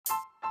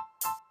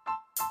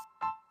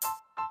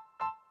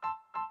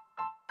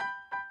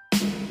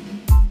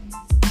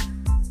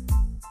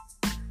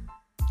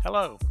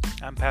Hello,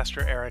 I'm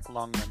Pastor Eric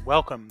Longman.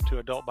 Welcome to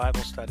Adult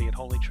Bible Study at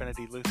Holy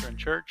Trinity Lutheran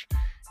Church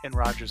in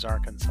Rogers,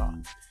 Arkansas.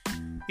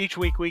 Each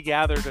week we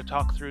gather to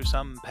talk through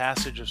some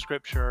passage of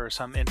Scripture or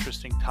some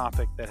interesting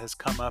topic that has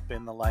come up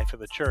in the life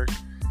of the church,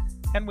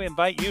 and we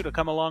invite you to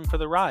come along for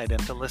the ride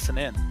and to listen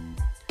in.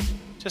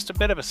 Just a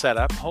bit of a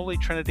setup, Holy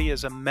Trinity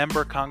is a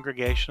member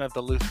congregation of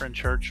the Lutheran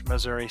Church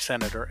Missouri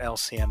Synod, or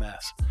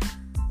LCMS.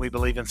 We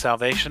believe in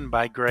salvation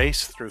by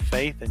grace through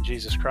faith in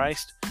Jesus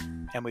Christ,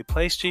 and we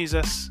place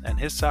Jesus and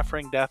his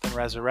suffering, death, and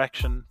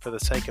resurrection for the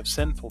sake of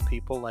sinful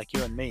people like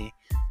you and me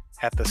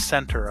at the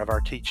center of our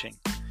teaching.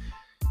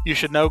 You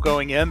should know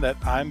going in that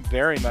I'm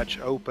very much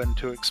open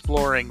to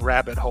exploring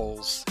rabbit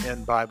holes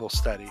in Bible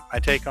study. My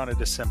take on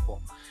it is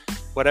simple.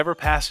 Whatever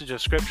passage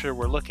of Scripture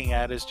we're looking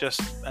at is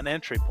just an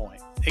entry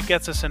point. It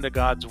gets us into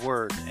God's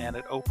Word, and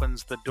it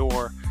opens the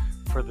door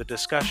for the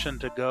discussion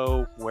to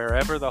go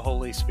wherever the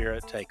Holy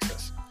Spirit takes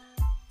us.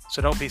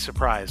 So don't be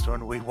surprised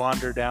when we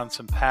wander down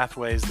some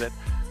pathways that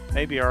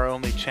maybe are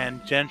only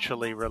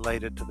tangentially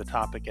related to the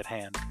topic at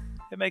hand.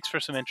 It makes for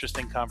some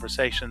interesting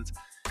conversations,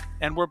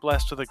 and we're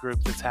blessed with a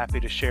group that's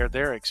happy to share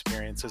their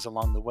experiences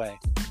along the way.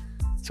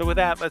 So with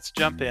that, let's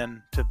jump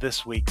in to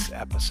this week's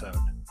episode.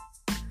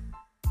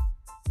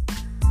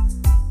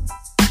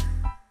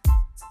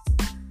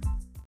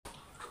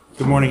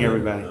 Good morning,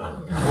 everybody.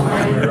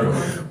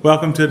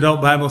 Welcome to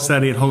Adult Bible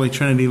Study at Holy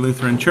Trinity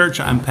Lutheran Church.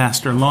 I'm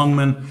Pastor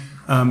Longman.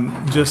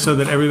 Just so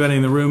that everybody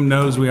in the room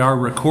knows, we are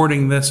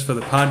recording this for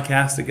the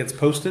podcast that gets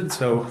posted,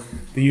 so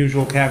the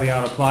usual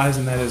caveat applies,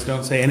 and that is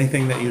don't say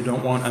anything that you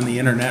don't want on the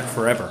internet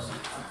forever.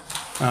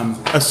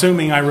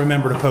 Assuming I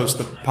remember to post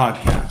the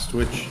podcast,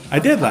 which I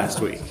did last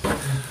week.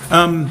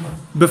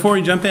 Before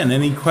we jump in,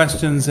 any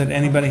questions that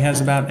anybody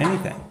has about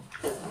anything?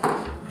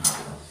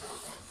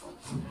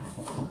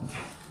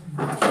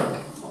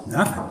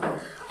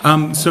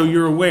 Nothing. So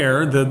you're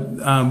aware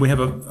that we have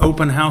an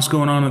open house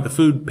going on at the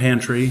food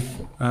pantry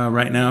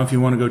right now, if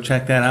you want to go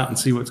check that out and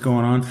see what's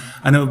going on.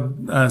 I know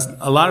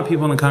a lot of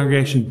people in the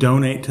congregation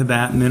donate to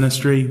that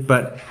ministry,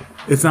 but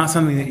it's not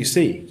something that you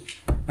see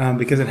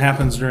because it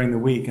happens during the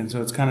week. And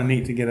so it's kind of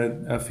neat to get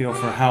a feel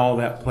for how all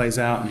that plays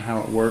out and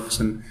how it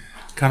works and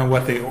kind of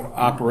what the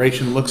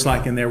operation looks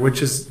like in there,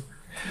 which is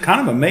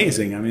kind of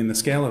amazing. I mean, the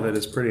scale of it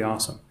is pretty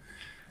awesome.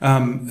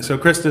 So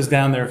Krista's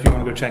down there if you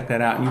want to go check that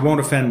out. And you won't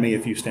offend me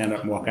if you stand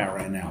up and walk out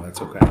right now. That's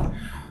okay.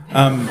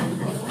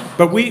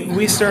 But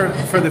we serve,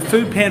 for the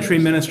food pantry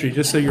ministry,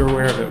 just so you're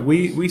aware of it,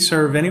 we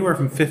serve anywhere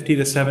from 50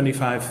 to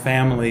 75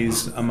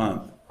 families a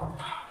month.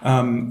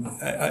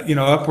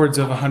 Upwards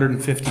of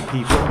 150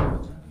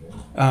 people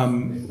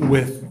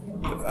with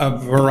a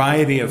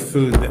variety of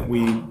food that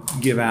we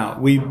give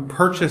out. We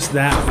purchased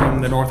that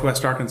from the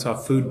Northwest Arkansas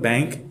Food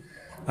Bank,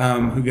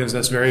 who gives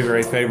us very,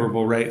 very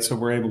favorable rates, so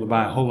we're able to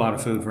buy a whole lot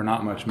of food for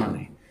not much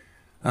money.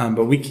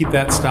 But we keep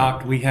that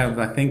stocked. We have,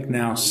 I think,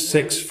 now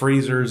 6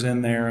 freezers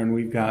in there, and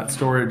we've got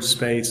storage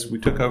space. We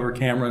took over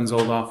Cameron's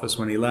old office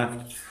when he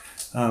left.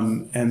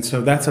 And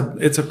so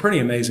it's a pretty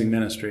amazing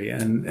ministry.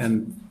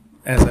 And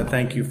as a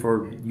thank you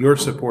for your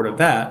support of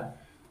that,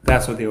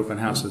 that's what the open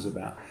house is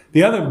about.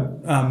 The other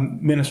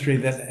ministry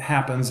that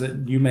happens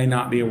that you may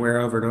not be aware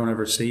of or don't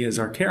ever see is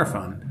our care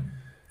fund.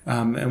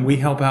 And we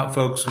help out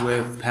folks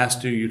with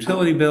past due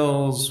utility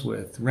bills,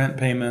 with rent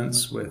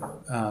payments, with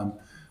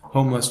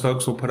homeless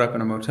folks will put up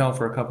in a motel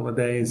for a couple of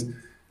days.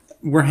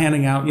 We're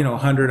handing out, $100,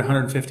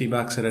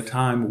 $150 at a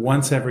time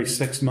once every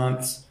 6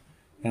 months.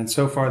 And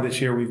so far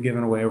this year, we've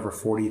given away over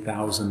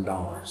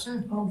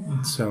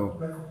 $40,000.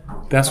 So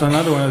that's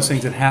another one of those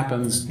things that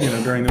happens,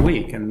 during the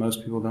week, and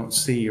most people don't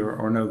see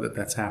or know that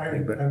that's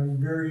happening. But I'm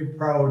very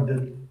proud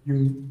that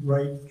you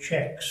write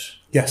checks.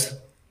 Yes.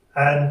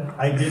 And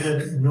I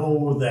didn't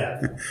know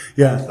that.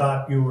 Yeah. I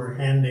thought you were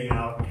handing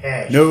out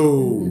cash.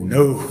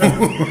 No.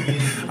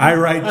 I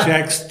write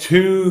checks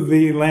to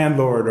the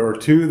landlord or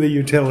to the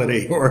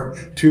utility or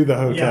to the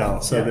hotel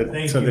so that it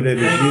is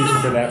used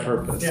for that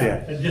purpose.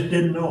 Yeah. I just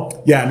didn't know.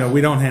 Yeah, no, we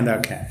don't hand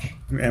out cash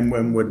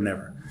and would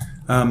never.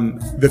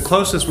 The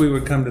closest we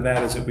would come to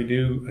that is that we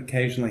do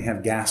occasionally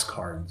have gas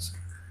cards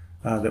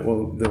that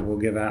we'll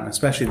give out, and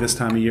especially this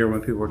time of year when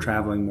people are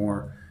traveling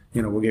more.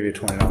 We'll give you a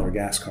 $20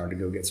 gas card to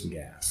go get some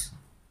gas.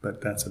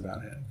 But that's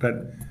about it.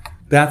 But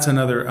that's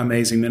another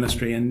amazing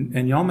ministry,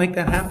 and y'all make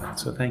that happen.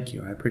 So thank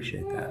you. I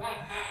appreciate that.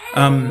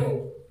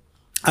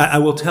 I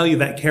will tell you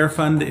that Care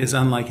Fund is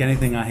unlike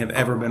anything I have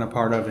ever been a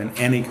part of in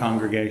any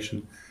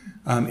congregation.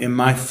 In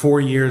my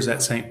 4 years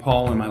at St.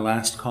 Paul, in my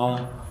last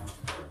call,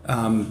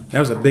 that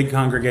was a big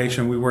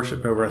congregation. We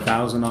worshiped over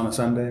 1,000 on a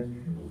Sunday.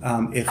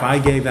 If I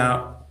gave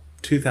out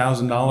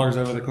 $2,000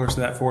 over the course of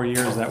that 4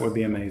 years, that would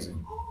be amazing.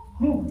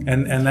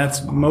 And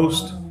that's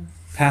most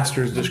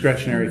pastors'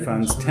 discretionary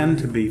funds tend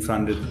to be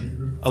funded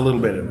a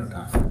little bit at a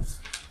time.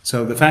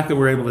 So the fact that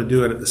we're able to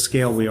do it at the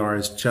scale we are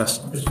is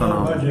just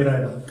phenomenal. Not a budget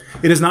item.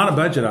 It is not a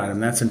budget item.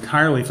 That's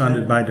entirely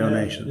funded by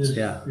donations.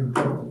 Yeah.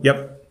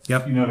 Yep.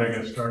 That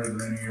got started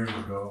many years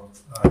ago,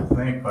 I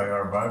think, by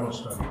our Bible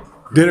study.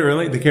 Did it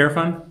really? The Care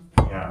Fund?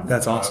 Yeah.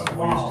 That's awesome.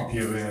 We used to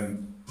give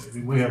in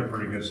we had a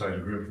pretty good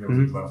sized group. There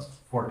was about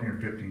 14 or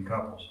 15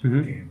 couples that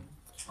came.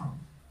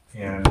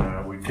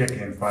 And we kick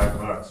in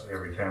 $5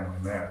 every time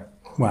we met.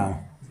 Wow.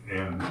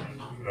 And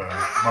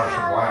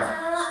Marcia Black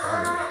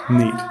started.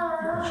 Neat.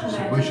 She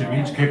said we should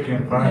each kick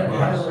in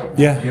 $5.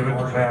 Yeah. Give it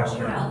to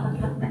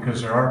pastor,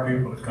 because there are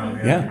people that come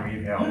in and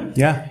need help.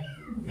 Yeah.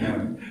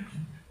 And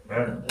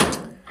that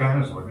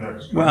kind of what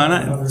that's. Well,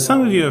 and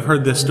some of you have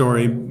heard this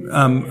story.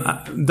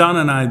 Don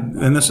and I,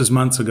 and this was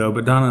months ago,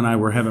 but Don and I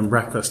were having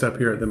breakfast up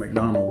here at the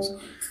McDonald's,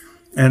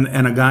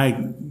 and a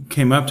guy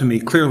came up to me,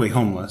 clearly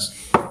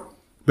homeless,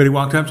 but he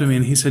walked up to me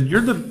and he said,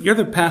 "You're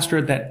the pastor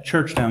at that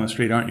church down the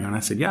street, aren't you?" And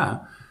I said, "Yeah."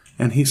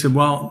 And he said,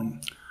 "Well,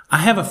 I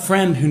have a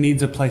friend who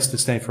needs a place to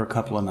stay for a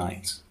couple of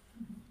nights.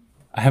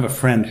 I have a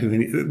friend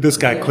who this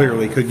guy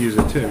clearly could use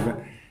it too." But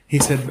he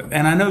said,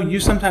 "And I know you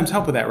sometimes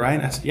help with that, right?"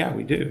 And I said, "Yeah,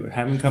 we do.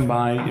 Have him come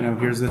by,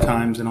 here's the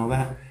times and all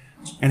that."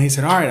 And he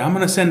said, "All right, I'm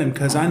going to send him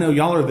because I know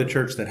y'all are the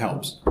church that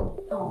helps."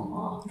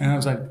 And I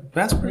was like,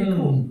 "That's pretty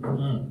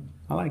cool.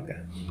 I like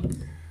that."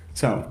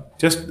 So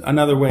just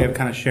another way of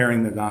kind of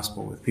sharing the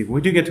gospel with people.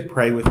 We do get to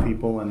pray with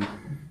people and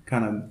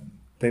kind of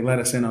they let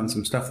us in on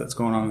some stuff that's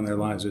going on in their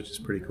lives, which is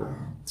pretty cool.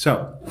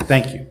 So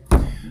thank you.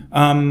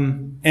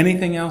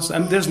 Anything else?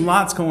 There's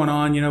lots going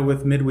on,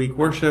 with midweek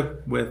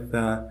worship, with...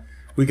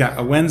 we got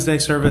a Wednesday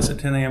service at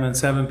 10 a.m. and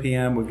 7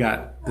 p.m. We've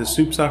got the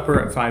soup supper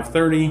at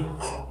 5:30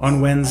 on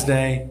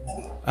Wednesday.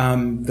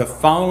 The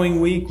following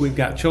week, we've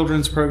got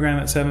children's program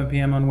at 7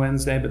 p.m. on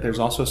Wednesday, but there's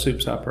also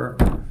soup supper.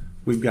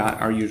 We've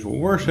got our usual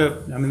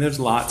worship. There's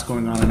lots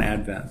going on in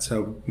Advent,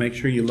 so make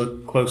sure you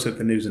look close at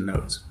the news and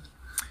notes.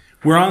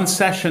 We're on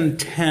session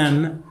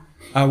 10.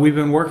 We've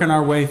been working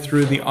our way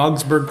through the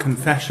Augsburg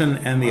Confession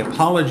and the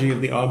apology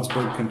of the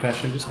Augsburg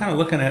Confession, just kind of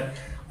looking at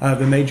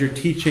the major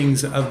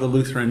teachings of the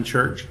Lutheran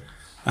Church.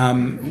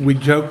 We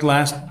joked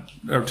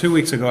 2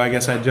 weeks ago, I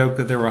guess I joked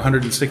that there were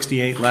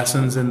 168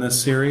 lessons in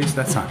this series.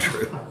 That's not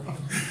true.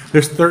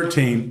 There's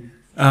 13.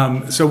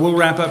 So we'll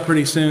wrap up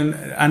pretty soon.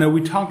 I know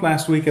we talked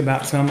last week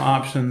about some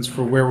options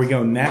for where we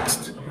go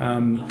next.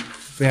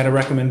 We had a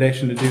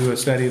recommendation to do a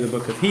study of the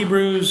book of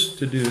Hebrews,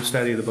 to do a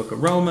study of the book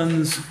of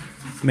Romans,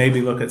 maybe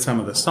look at some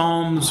of the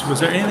Psalms. Was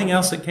there anything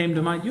else that came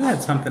to mind? You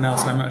had something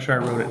else, and I'm not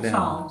sure I wrote it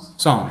down.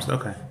 Psalms,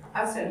 okay.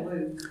 I said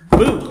Luke.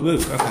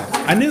 Luke, okay.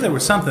 I knew there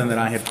was something that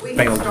I had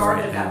failed to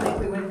write down. I think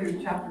we went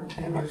through chapter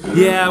 2.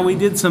 Yeah, we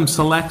did some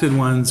selected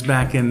ones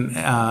back in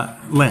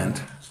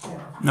Lent,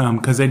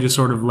 because they just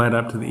sort of led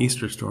up to the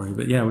Easter story.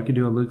 But yeah, we could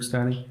do a Luke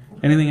study.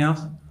 Anything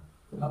else?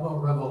 How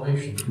about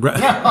Revelation?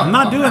 I'm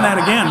not doing that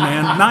again,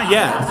 man. Not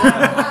yet.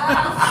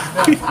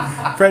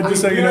 Fred,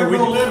 just so you know, we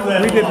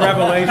did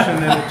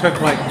Revelation and it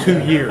took like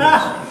 2 years.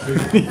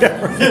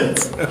 Yeah, right.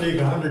 It'll take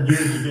 100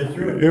 years to get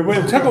through it.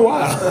 It took a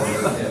while.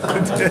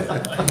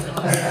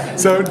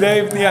 So,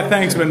 Dave, yeah,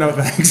 thanks, but no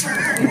thanks.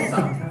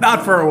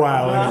 Not for a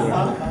while,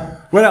 anyway.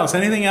 What else?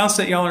 Anything else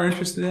that y'all are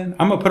interested in?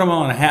 I'm going to put them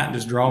all in a hat and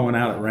just draw one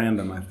out at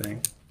random, I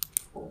think.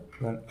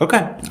 But,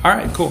 okay. All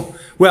right, cool.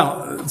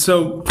 Well,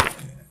 so...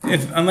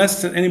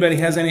 unless anybody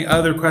has any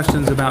other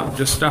questions about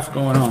just stuff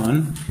going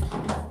on,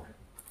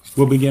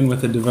 we'll begin with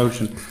the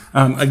devotion.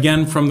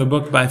 Again, from the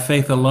book By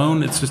Faith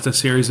Alone, it's just a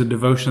series of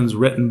devotions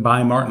written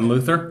by Martin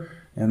Luther,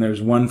 and there's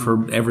one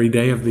for every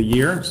day of the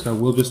year, so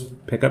we'll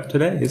just pick up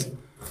today's,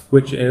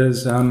 which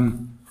is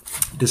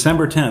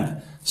December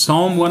 10th,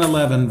 Psalm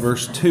 111,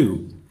 verse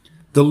 2.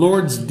 The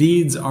Lord's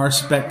deeds are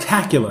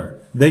spectacular.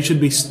 They should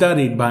be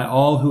studied by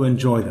all who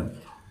enjoy them.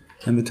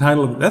 And the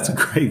title of that's a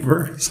great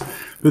verse.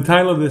 The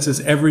title of this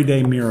is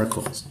Everyday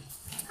Miracles.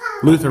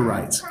 Luther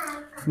writes,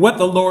 "What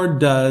the Lord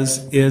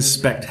does is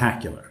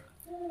spectacular."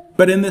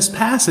 But in this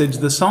passage,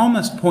 the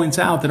psalmist points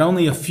out that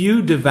only a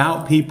few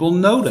devout people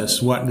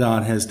notice what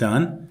God has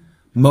done.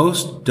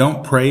 Most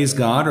don't praise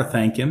God or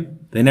thank Him.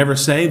 They never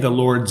say the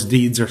Lord's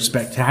deeds are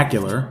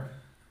spectacular.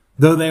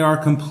 Though they are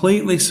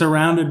completely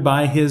surrounded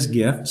by His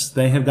gifts,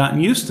 they have gotten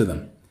used to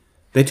them.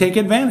 They take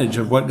advantage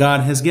of what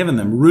God has given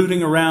them,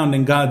 rooting around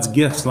in God's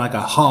gifts like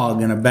a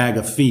hog in a bag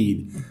of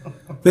feed.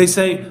 They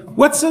say,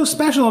 "What's so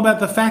special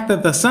about the fact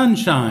that the sun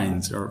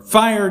shines, or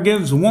fire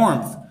gives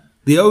warmth,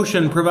 the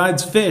ocean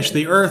provides fish,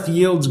 the earth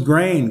yields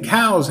grain,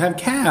 cows have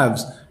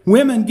calves,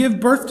 women give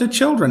birth to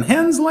children,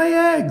 hens lay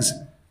eggs?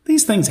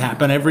 These things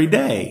happen every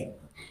day.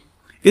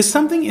 Is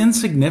something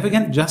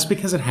insignificant just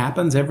because it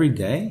happens every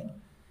day?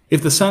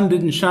 If the sun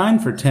didn't shine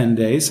for 10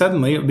 days,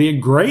 suddenly it would be a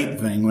great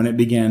thing when it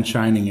began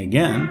shining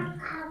again.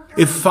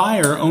 If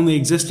fire only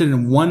existed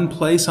in one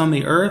place on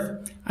the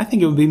earth, I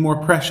think it would be more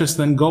precious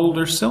than gold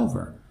or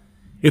silver.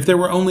 If there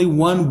were only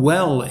one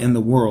well in the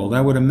world,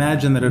 I would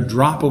imagine that a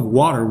drop of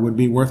water would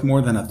be worth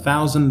more than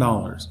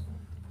 $1,000.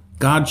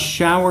 God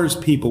showers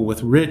people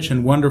with rich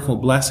and wonderful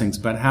blessings,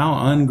 but how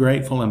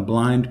ungrateful and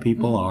blind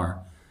people are.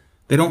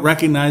 They don't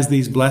recognize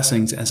these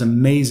blessings as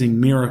amazing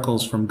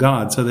miracles from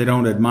God, so they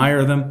don't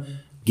admire them,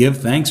 give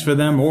thanks for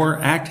them, or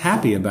act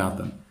happy about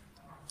them.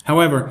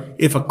 However,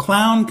 if a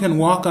clown can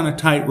walk on a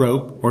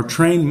tightrope or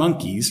train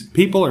monkeys,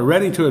 people are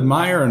ready to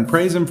admire and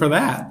praise him for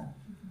that.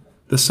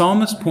 The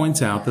psalmist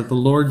points out that the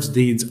Lord's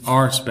deeds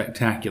are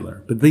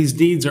spectacular, but these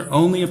deeds are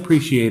only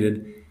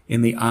appreciated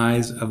in the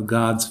eyes of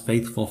God's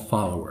faithful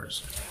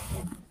followers.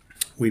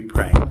 We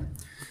pray.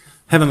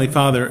 Heavenly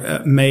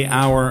Father, may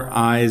our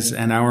eyes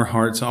and our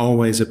hearts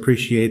always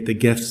appreciate the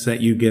gifts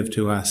that you give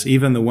to us,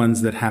 even the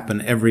ones that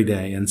happen every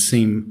day and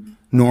seem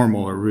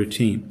normal or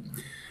routine.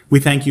 We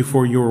thank you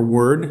for your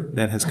word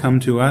that has come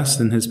to us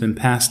and has been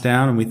passed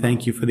down, and we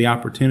thank you for the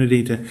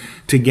opportunity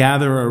to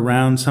gather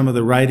around some of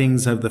the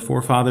writings of the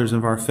forefathers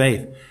of our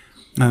faith,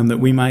 that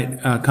we might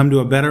come to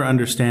a better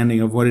understanding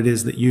of what it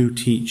is that you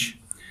teach.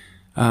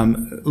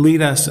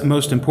 Lead us,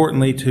 most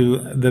importantly, to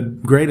the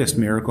greatest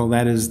miracle,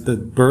 that is the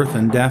birth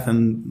and death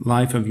and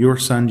life of your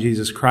Son,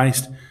 Jesus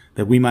Christ,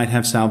 that we might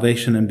have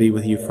salvation and be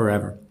with you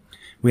forever.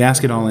 We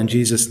ask it all in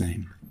Jesus'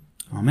 name.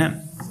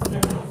 Amen.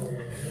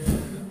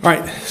 All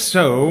right,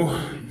 so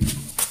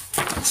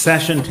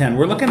session 10.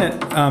 We're looking at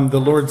the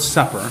Lord's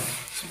Supper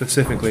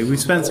specifically. We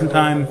spent some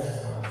time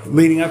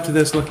leading up to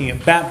this looking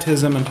at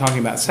baptism and talking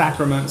about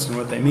sacraments and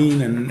what they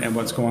mean and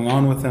what's going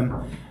on with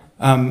them.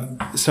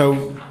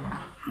 So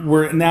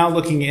we're now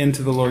looking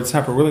into the Lord's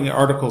Supper. We're looking at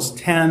Articles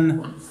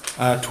 10,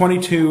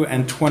 22,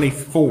 and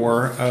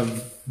 24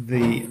 of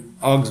the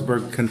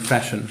Augsburg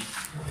Confession.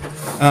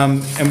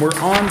 And we're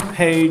on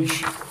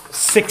page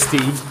 60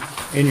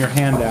 in your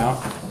handout,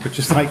 which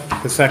is like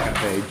the second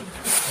page.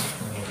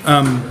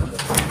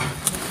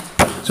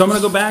 So I'm going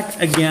to go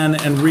back again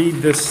and read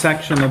this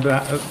section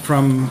about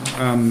from,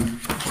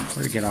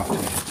 where to get off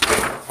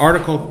to?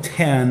 Article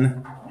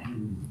 10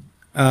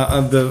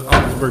 of the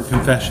Augsburg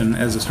Confession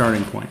as a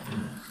starting point.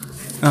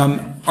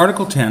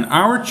 Article 10,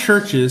 our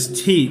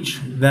churches teach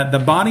that the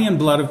body and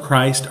blood of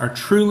Christ are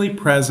truly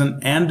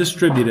present and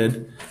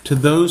distributed to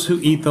those who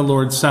eat the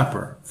Lord's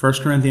Supper, 1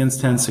 Corinthians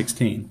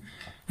 10:16,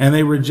 and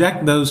they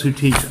reject those who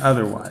teach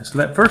otherwise. So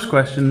that first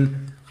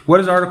question, what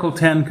does Article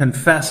 10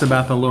 confess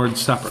about the Lord's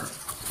Supper?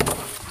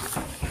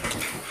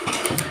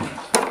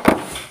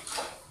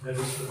 That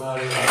is the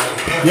body of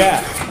Christ.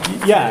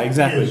 Yeah,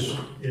 exactly.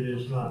 It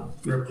is not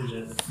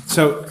represented.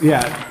 So,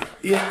 yeah,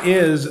 it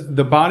is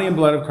the body and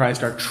blood of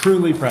Christ are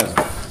truly present.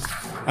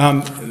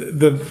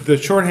 The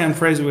shorthand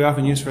phrase that we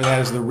often use for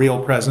that is the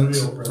real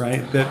presence,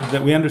 right?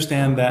 That we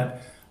understand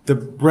that the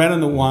bread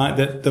and the wine,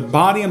 that the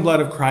body and blood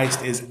of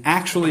Christ is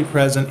actually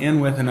present in,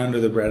 with, and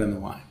under the bread and the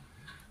wine.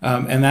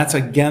 And that's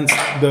against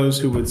those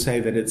who would say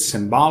that it's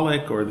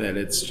symbolic or that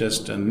it's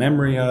just a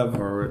memory of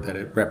or that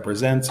it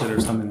represents it or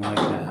something like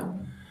that.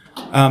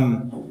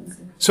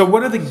 So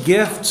what are the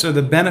gifts or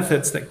the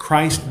benefits that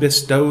Christ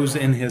bestows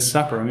in his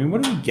supper? I mean,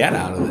 what do we get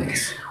out of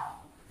this?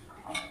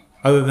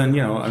 Other than,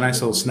 a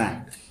nice little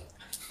snack.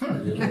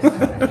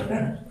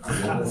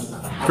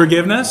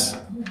 Forgiveness?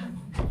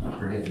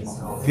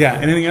 Yeah,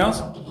 anything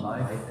else?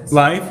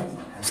 Life?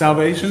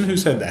 Salvation? Who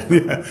said that?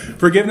 Yeah.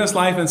 Forgiveness,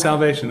 life, and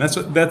salvation.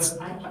 That's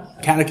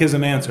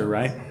catechism answer,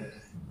 right?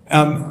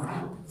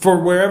 For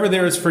wherever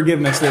there is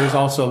forgiveness, there is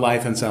also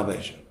life and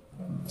salvation.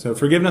 So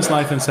forgiveness,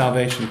 life, and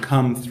salvation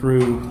come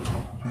through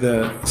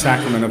the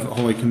sacrament of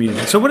Holy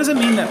Communion. So what does it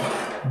mean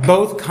that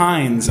both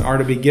kinds are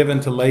to be given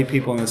to lay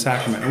people in the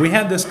sacrament? And we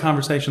had this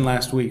conversation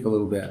last week a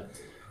little bit.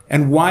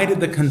 And why did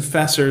the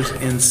confessors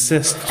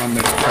insist on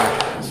this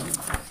practice?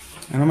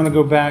 And I'm going to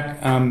go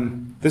back.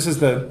 This is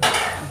the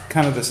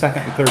kind of the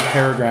second and third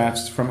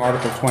paragraphs from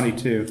Article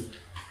 22.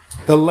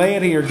 The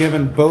laity are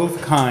given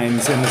both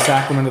kinds in the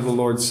sacrament of the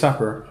Lord's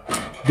Supper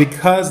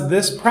because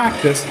this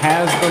practice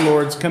has the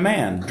Lord's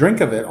command. Drink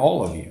of it,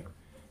 all of you.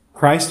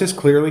 Christ has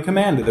clearly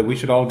commanded that we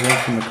should all drink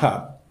from the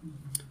cup.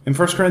 In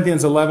 1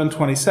 Corinthians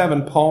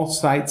 11:27, Paul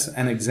cites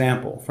an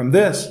example. From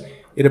this,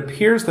 it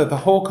appears that the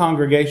whole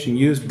congregation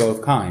used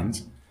both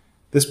kinds.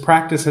 This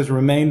practice has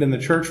remained in the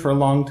church for a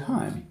long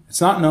time.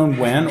 It's not known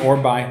when or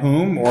by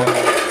whom or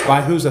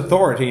by whose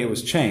authority it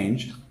was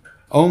changed.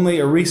 Only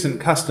a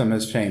recent custom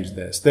has changed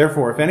this.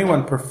 Therefore, if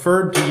anyone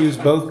preferred to use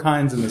both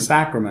kinds in the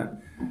sacrament,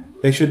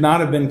 they should not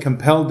have been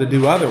compelled to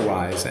do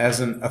otherwise as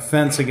an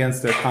offense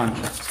against their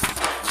conscience.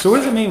 So what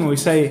does it mean when we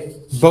say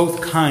both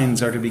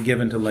kinds are to be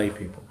given to lay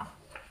people?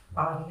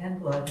 Body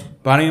and blood.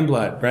 Body and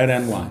blood, bread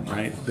and wine,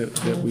 right?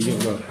 That we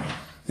give both.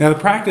 Now the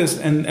practice,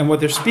 and what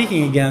they're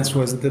speaking against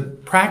was the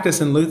practice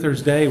in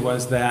Luther's day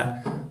was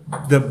that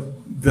the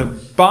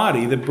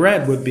body, the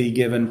bread would be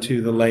given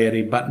to the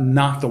laity, but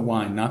not the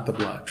wine, not the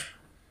blood.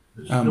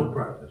 It's still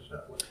practiced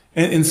that way.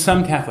 In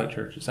some Catholic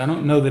churches. I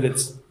don't know that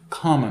it's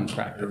common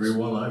practice. Every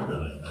one I've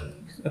been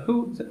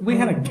in. We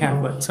had a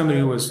Catholic, somebody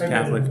who was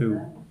Catholic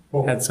who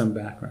had some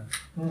background.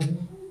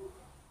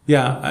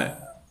 Yeah,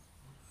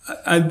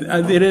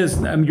 it is.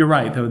 You're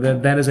right, though.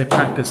 That is a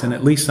practice in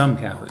at least some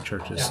Catholic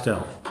churches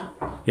still.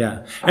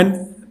 Yeah,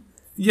 and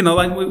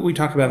like we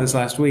talked about this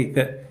last week,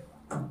 that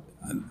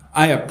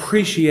I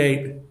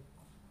appreciate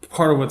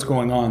part of what's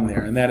going on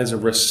there, and that is a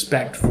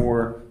respect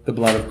for the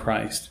blood of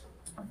Christ.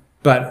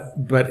 But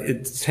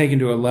it's taken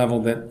to a level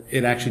that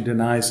it actually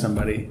denies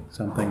somebody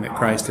something that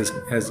Christ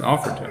has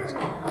offered to us.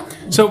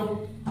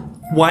 So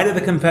why do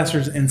the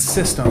confessors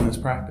insist on this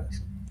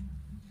practice?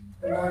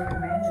 The Lord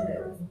commanded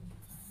it.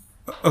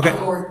 Okay.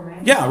 The Lord commanded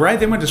Yeah, right?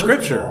 They went to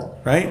Scripture,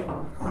 right?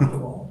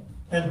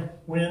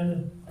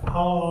 And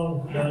how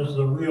long does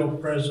the real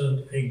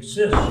present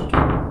exist?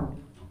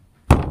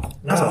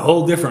 That's a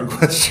whole different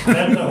question.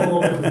 That's a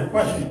whole different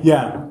question.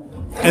 Yeah.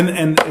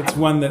 And it's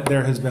one that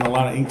there has been a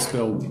lot of ink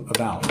spilled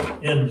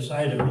about.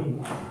 Inside of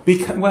me.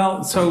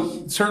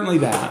 So certainly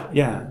that,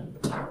 yeah.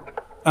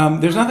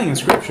 There's nothing in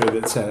Scripture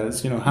that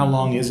says, how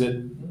long is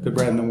it, the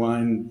bread and the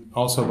wine,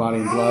 also body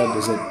and blood?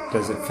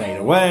 Does it fade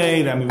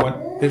away? I mean,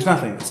 there's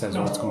nothing that says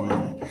what's going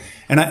on.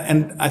 And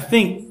I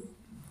think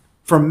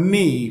for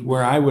me,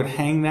 where I would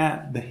hang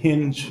that, the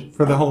hinge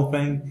for the whole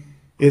thing,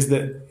 is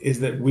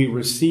that we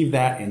receive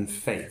that in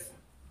faith.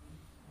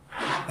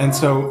 And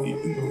so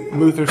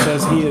Luther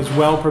says he is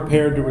well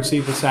prepared to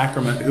receive the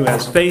sacrament who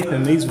has faith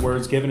in these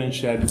words given and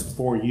shed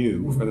for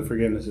you for the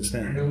forgiveness of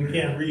sin. And we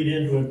can't read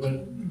into it,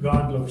 but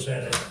God looks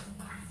at it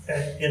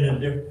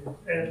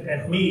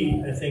at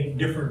me, I think,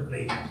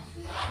 differently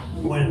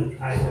when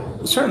I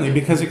have. Certainly,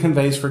 because it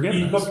conveys He's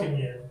forgiveness.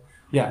 looking at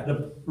Yeah.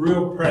 the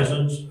real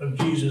presence of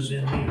Jesus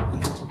in me.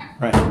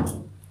 Right.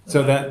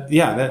 So I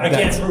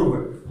can't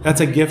prove it.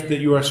 That's a gift that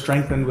you are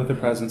strengthened with the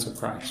presence of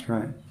Christ,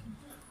 right?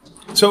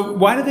 So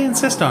why do they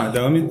insist on it,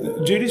 though? I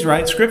mean, Judy's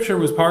right. Scripture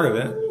was part of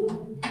it.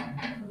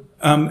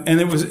 And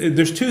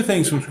there's two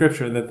things from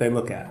Scripture that they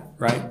look at,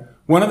 right?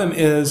 One of them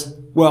is,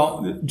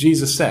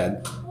 Jesus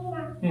said,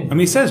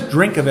 he says,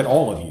 drink of it,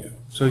 all of you.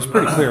 So he's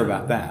pretty clear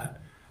about that.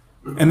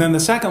 And then the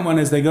second one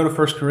is they go to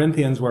 1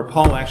 Corinthians where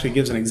Paul actually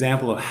gives an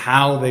example of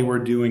how they were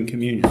doing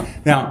communion.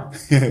 Now,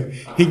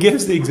 he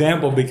gives the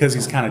example because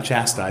he's kind of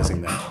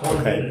chastising them.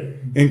 Okay?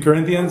 In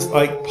Corinthians,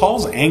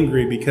 Paul's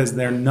angry because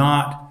they're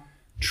not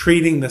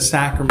treating the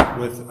sacrament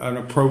with an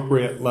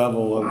appropriate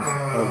level of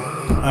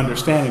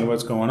understanding of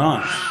what's going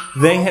on.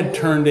 They had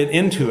turned it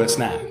into a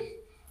snack.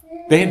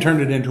 They had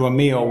turned it into a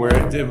meal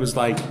where it was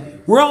like,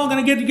 we're all going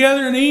to get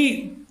together and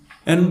eat.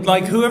 And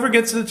whoever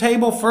gets to the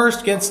table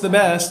first gets the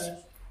best.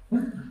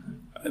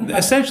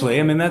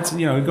 Essentially, that's,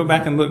 go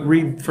back and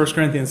read 1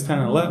 Corinthians 10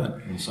 and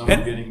 11. And some were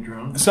getting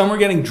drunk. Some were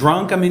getting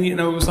drunk. It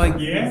was like,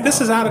 This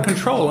is out of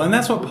control. And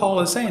that's what Paul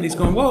is saying. He's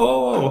going,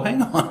 whoa,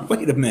 hang on,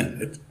 wait a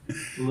minute.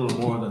 A little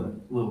more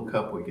than a little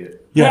cup we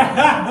get.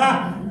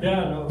 Yeah.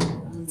 Yeah, no.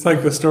 It's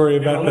like the story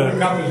about a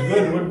cup is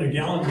good, wouldn't a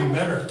gallon be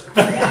better?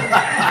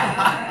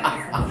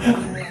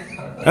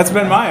 That's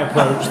been my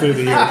approach through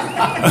the years.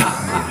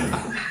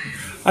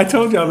 I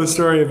told y'all the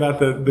story about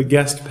the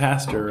guest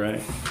pastor,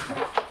 right?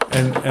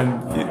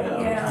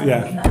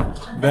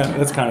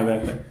 That's kind of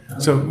that thing.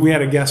 So we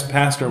had a guest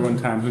pastor one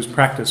time whose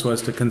practice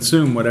was to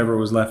consume whatever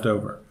was left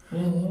over.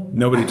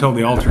 Nobody told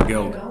the altar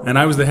guild. And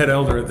I was the head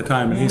elder at the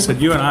time, and he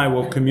said, you and I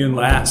will commune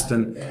last,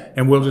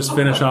 and we'll just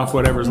finish off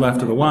whatever's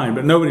left of the wine.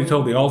 But nobody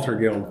told the altar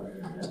guild,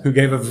 who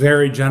gave a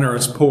very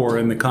generous pour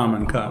in the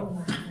common cup.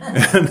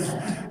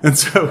 And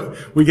so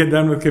we get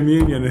done with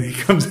communion, and he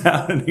comes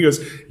out, and he goes,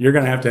 you're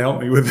going to have to help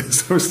me with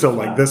this. There's still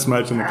like this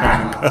much in the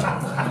common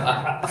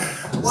cup.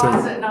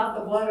 Was it not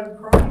the blood of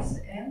Christ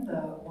and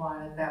the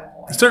wine at that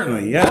point?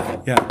 Certainly,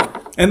 yeah.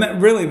 And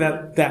that really,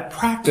 that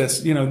practice,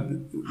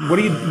 what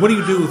do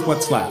you do with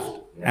what's left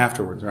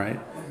afterwards, right?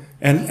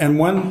 And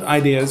one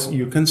idea is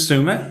you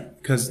consume it,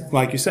 because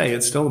like you say,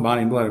 it's still the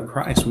body and blood of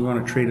Christ. We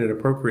want to treat it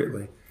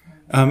appropriately.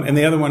 And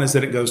the other one is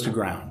that it goes to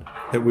ground,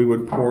 that we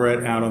would pour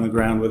it out on the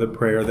ground with a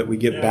prayer that we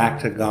give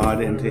back to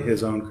God and to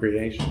His own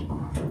creation.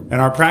 And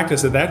our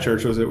practice at that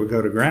church was it would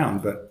go to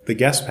ground, but the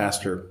guest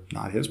pastor,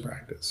 not his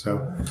practice.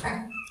 So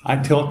I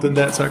tilted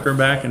that sucker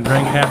back and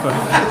drank half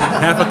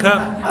a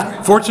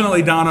cup.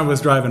 Fortunately, Donna was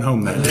driving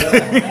home that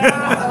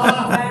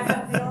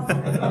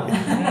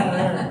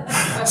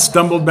day.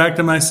 Stumbled back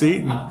to my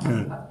seat.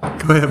 And,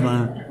 go ahead,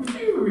 Maya. Would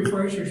you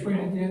refresh your screen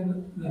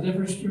again, the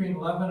difference between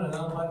leaven and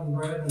unleavened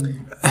bread? And it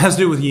has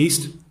to do with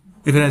yeast,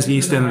 if it has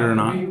yeast in it or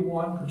not.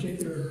 One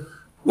particular.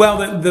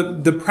 Well,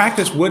 the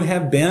practice would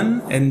have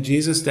been in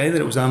Jesus' day that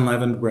it was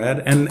unleavened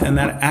bread, and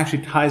that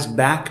actually ties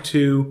back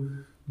to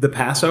the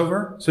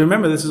Passover. So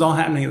remember, this is all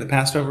happening at the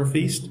Passover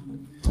feast.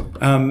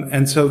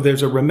 And so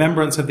there's a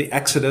remembrance of the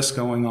Exodus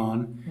going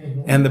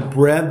on. And the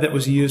bread that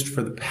was used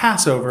for the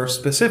Passover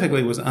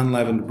specifically was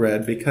unleavened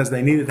bread because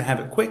they needed to have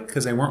it quick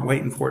because they weren't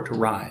waiting for it to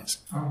rise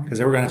because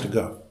they were going to have to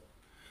go.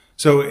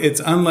 So it's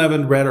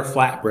unleavened bread or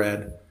flat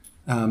bread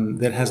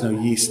that has no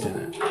yeast in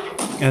it.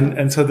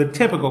 And so the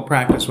typical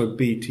practice would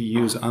be to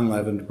use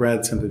unleavened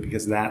bread simply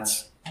because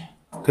that's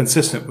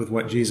consistent with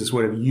what Jesus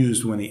would have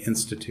used when He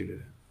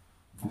instituted it.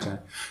 Okay.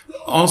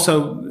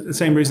 Also, the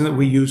same reason that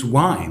we use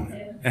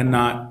wine and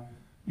not,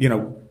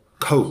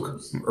 Coke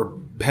or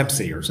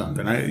Pepsi or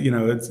something.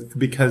 It's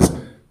because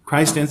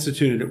Christ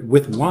instituted it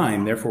with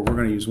wine, therefore we're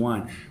going to use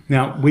wine.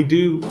 Now,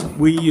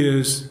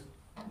 there's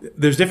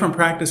different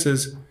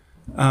practices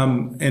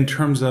in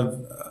terms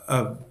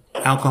of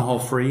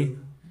alcohol-free,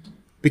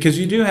 because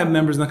you do have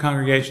members in the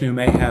congregation who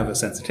may have a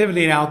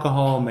sensitivity to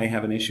alcohol, may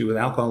have an issue with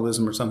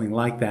alcoholism or something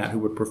like that, who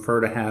would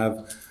prefer to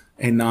have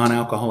a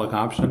non-alcoholic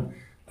option.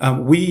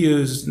 We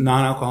use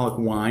non-alcoholic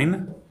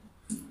wine.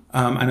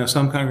 I know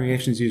some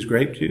congregations use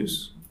grape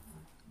juice.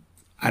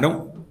 I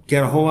don't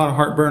get a whole lot of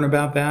heartburn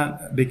about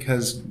that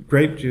because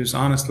grape juice,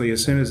 honestly,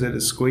 as soon as it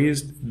is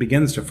squeezed,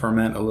 begins to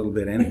ferment a little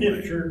bit anyway.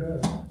 It sure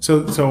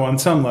does. So on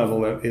some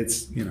level,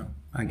 it's,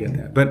 I get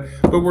that. But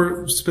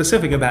we're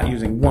specific about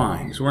using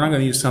wine, so we're not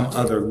going to use some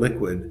other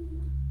liquid.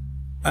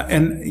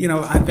 And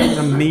I think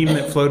a meme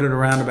that floated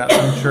around about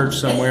some church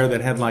somewhere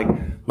that had like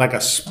a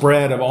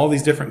spread of all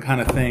these different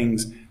kind of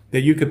things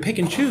that you could pick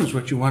and choose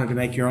what you wanted to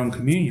make your own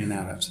communion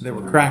out of. So there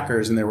were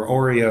crackers, and there were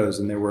Oreos,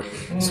 and there were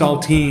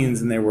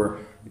saltines, and there were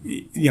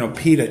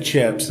pita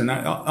chips, and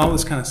all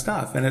this kind of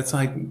stuff. And it's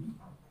like,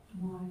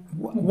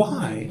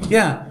 why?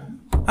 Yeah.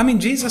 I mean,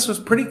 Jesus was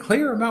pretty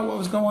clear about what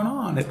was going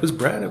on. It was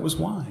bread, it was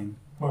wine.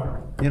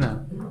 Well,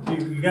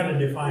 You got to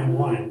define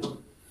wine.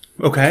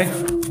 Okay.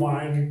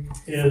 Wine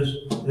is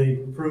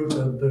the fruit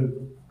of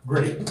the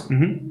grape.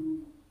 Mm-hmm.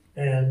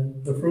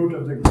 And the fruit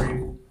of the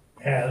grape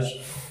has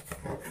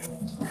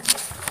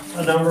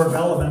a number of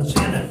elements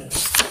in it,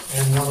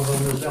 and one of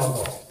them is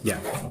alcohol. Yeah.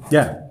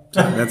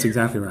 That's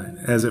exactly right.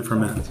 As it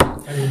ferments.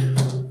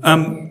 I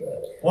mean,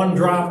 one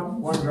drop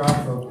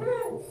of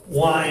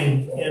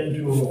wine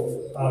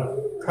into a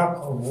cup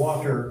of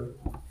water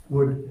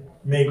would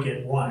make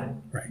it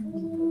wine. Right.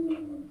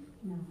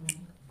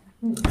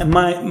 And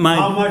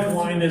How much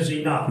wine is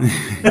enough?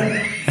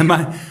 and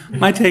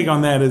my take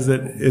on that is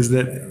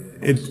that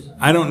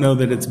I don't know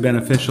that it's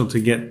beneficial to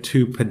get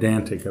too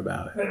pedantic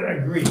about it. I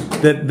agree.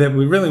 That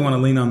we really want to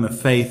lean on the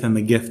faith and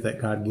the gift that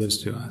God gives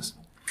to us.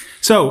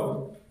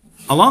 So,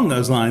 along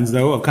those lines,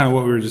 though, of kind of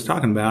what we were just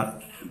talking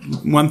about,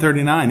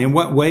 139, in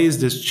what ways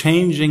does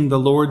changing the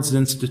Lord's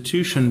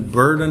institution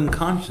burden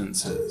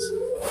consciences?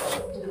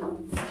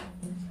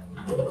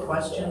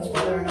 Questions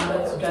whether or not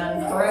it's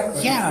done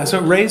correctly. Yeah, so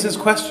it raises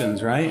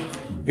questions, right?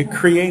 It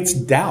creates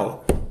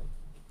doubt.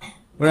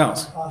 What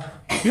else?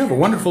 You have a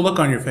wonderful look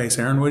on your face,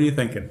 Aaron. What are you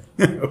thinking?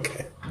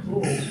 Okay.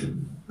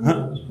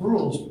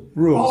 Rules.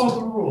 Rules. Follow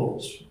the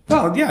rules.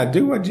 Well, yeah,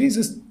 do what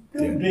Jesus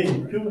Do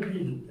did. what he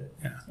did.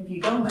 If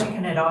you go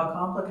making it all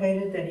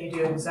complicated, then you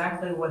do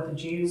exactly what the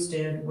Jews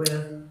did with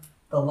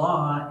the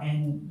law,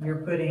 and you're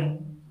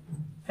putting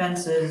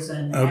fences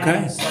and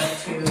adding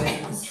stuff to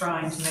it,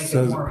 trying to make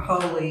it more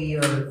holy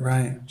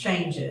or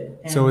change it.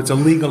 And So it's a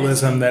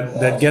legalism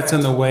that gets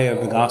in the way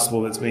of the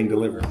gospel that's being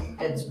delivered.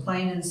 it's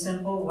plain and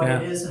simple what Yeah.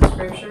 it is in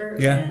Scripture,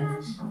 Yeah.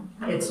 and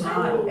it's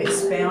not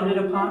expounded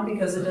upon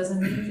because it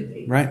doesn't need to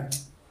be. Right.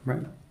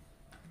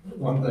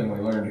 One thing we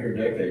learned here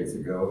decades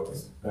ago,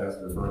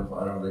 Pastor Burns,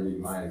 I don't think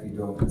you mind if you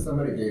don't, but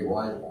somebody gave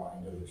white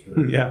wine to the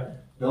church. Yeah.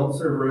 Don't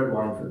serve red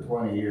wine for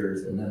 20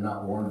 years and then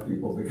not warn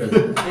people, because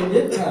it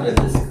did kind of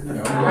just,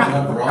 there's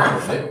nothing wrong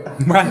with it.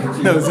 Right.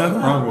 No, there's nothing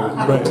wrong with it.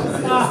 Right.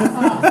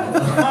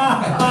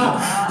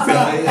 So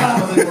I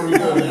don't think we're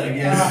doing that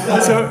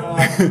again. So,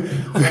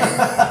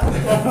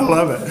 I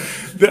love it.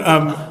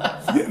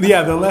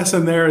 The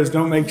lesson there is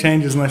don't make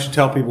changes unless you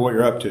tell people what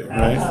you're up to,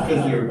 right?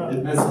 Because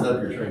it messes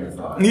up your train of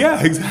thought.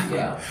 Yeah, exactly.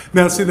 Yeah.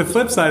 Now, see, the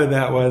flip side of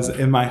that was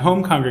in my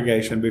home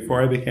congregation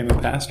before I became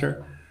a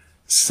pastor,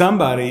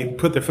 somebody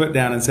put their foot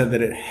down and said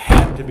that it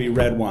had to be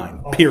red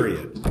wine,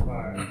 period.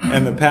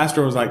 And the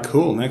pastor was like,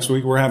 cool, next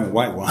week we're having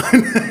white wine.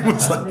 It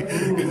was like,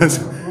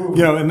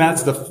 and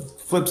that's the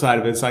flip side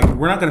of it. It's like,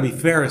 we're not going to be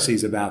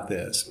Pharisees about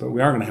this, but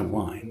we are going to have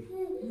wine.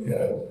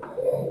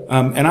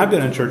 And I've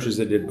been in churches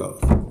that did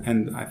both,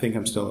 and I think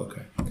I'm still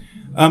okay.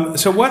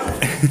 So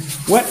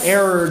what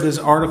error does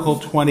Article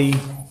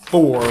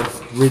 24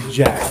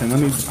 reject? And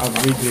I'll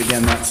read you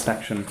again that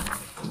section.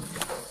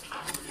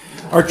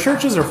 Our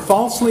churches are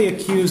falsely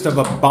accused of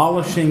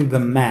abolishing the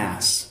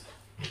Mass.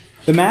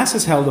 The Mass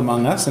is held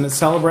among us, and it's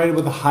celebrated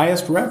with the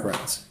highest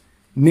reverence.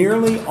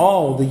 Nearly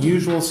all the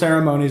usual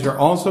ceremonies are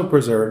also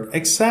preserved,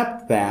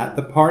 except that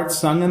the parts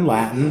sung in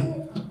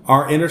Latin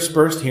are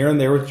interspersed here and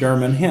there with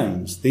German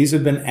hymns. These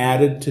have been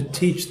added to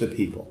teach the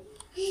people.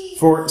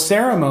 For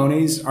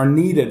ceremonies are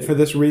needed for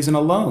this reason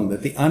alone,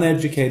 that the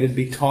uneducated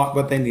be taught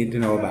what they need to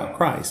know about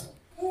Christ.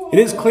 It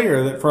is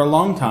clear that for a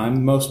long time,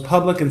 the most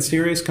public and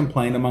serious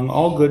complaint among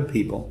all good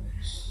people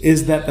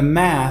is that the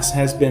Mass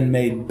has been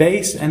made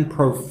base and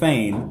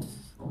profane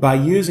by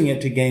using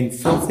it to gain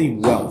filthy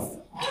wealth,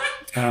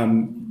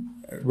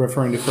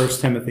 referring to 1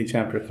 Timothy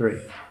chapter 3.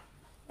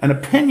 An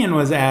opinion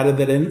was added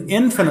that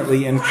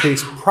infinitely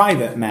increased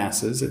private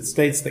masses. It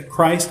states that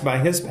Christ, by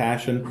his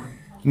passion,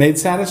 made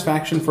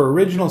satisfaction for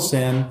original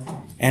sin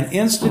and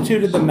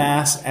instituted the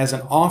Mass as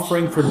an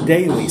offering for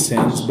daily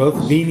sins,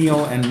 both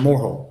venial and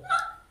mortal.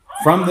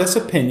 From this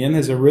opinion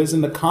has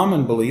arisen the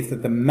common belief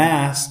that the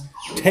Mass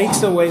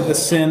takes away the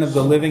sin of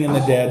the living and the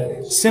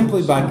dead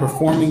simply by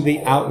performing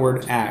the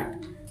outward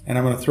act. And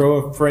I'm going to throw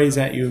a phrase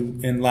at you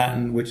in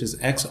Latin, which is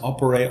ex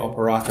opere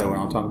operato, and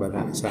I'll talk about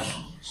that in a second.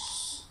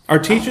 Our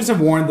teachers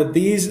have warned that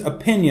these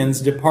opinions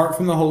depart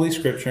from the Holy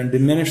Scripture and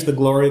diminish the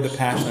glory of the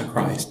passion of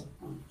Christ.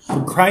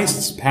 For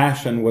Christ's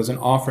passion was an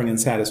offering and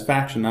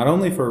satisfaction not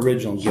only for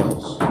original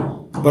guilt,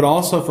 but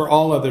also for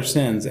all other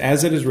sins.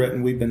 As it is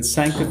written, we've been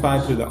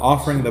sanctified through the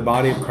offering of the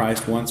body of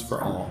Christ once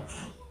for all.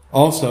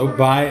 Also,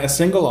 by a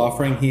single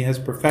offering, he has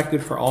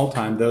perfected for all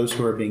time those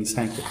who are being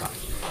sanctified.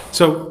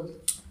 So,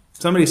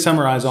 Somebody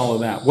summarize all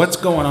of that. What's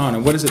going on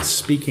and what is it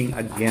speaking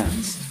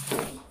against?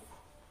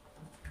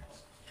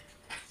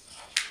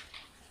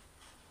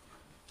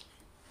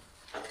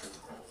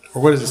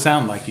 Or what does it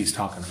sound like he's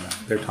talking about?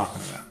 They're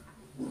talking about.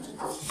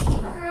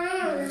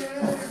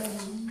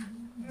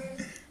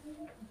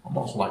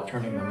 Almost like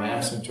turning the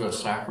Mass into a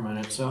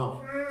sacrament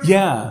itself.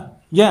 Yeah,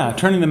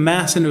 turning the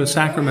Mass into a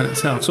sacrament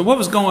itself. So what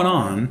was going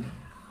on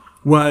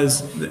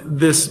was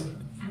this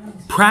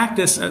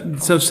practice,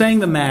 so saying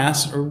the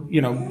Mass, or,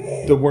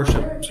 the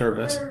worship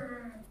service,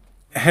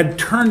 had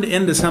turned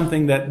into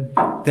something that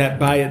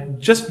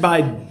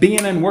by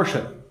being in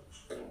worship,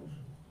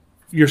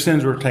 your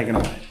sins were taken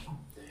away.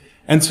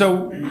 And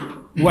so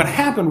what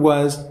happened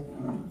was,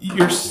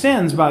 your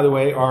sins, by the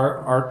way,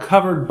 are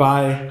covered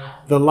by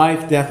the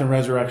life, death, and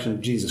resurrection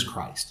of Jesus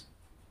Christ,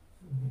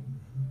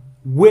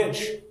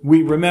 which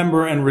we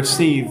remember and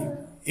receive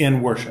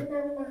in worship.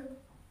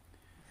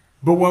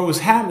 But what was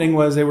happening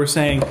was they were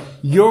saying,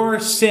 your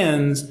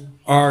sins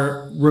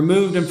are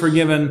removed and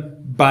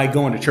forgiven by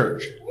going to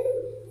church.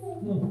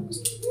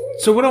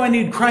 So what do I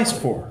need Christ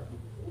for?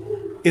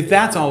 If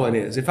that's all it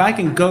is. If I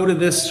can go to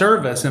this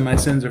service and my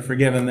sins are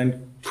forgiven,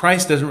 then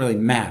Christ doesn't really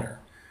matter.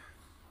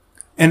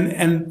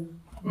 And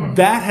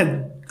that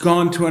had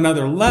gone to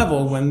another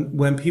level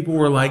when people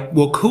were like,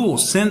 well, cool,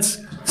 since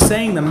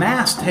saying the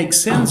Mass takes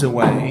sins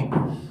away,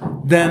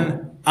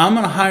 then I'm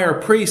going to hire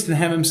a priest and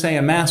have him say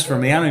a Mass for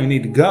me. I don't even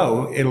need to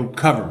go. It'll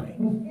cover me.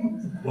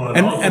 Well,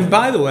 And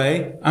by the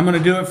way, I'm going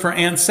to do it for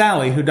Aunt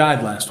Sally, who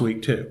died last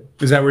week, too.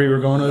 Is that where you were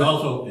going with it?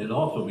 It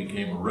also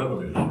became a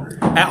revolutionary.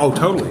 Oh,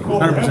 totally.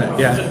 100%.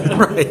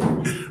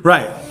 Yeah.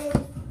 Right.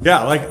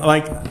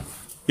 Yeah,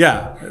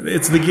 yeah,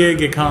 it's the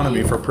gig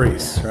economy for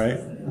priests, right?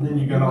 And then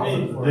you got off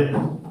the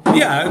dead.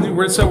 Yeah,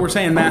 we're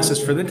saying Masses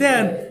for the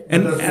dead,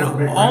 and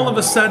all of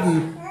a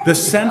sudden, the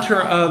center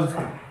of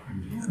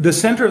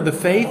the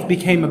faith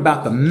became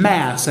about the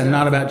Mass and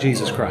not about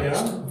Jesus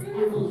Christ.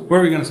 What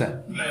were we going to say?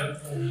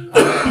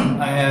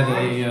 I had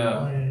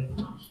a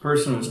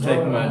person who was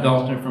taking my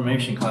adult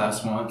information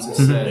class once that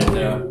said,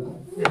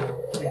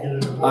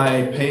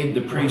 I paid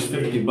the priest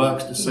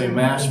 $50 to say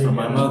Mass for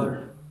my mother.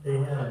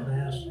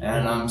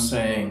 And I'm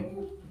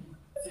saying,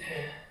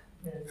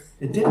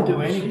 it didn't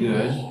do any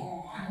good.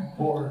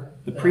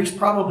 The priest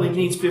probably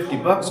needs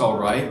 $50 all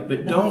right,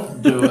 but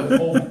don't do it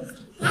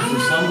for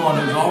someone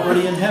who's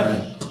already in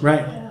heaven.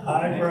 Right.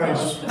 High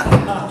price.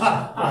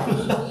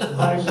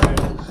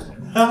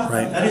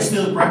 Right. That is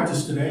still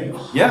practice today.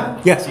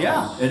 Yeah. Yes.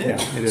 Yeah, it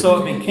is. Yeah, it is.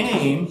 So it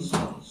became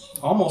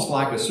almost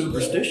like a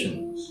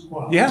superstition.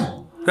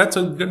 Yeah, that's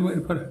a good way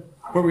to put it.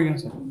 What were you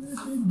going to say?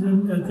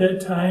 At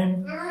that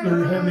time, they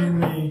were having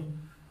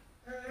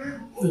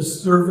the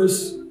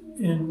service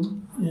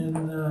in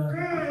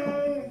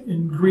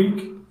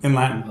Greek, In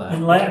Latin.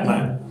 in Latin,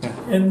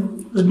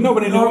 and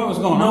Nobody knew what was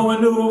going on. No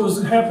one knew what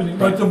was happening,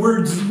 what the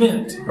words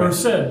meant or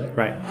said.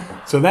 Right.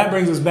 So that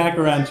brings us back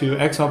around to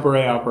ex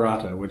opere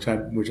operato, which I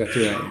threw at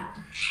you,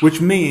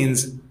 which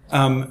means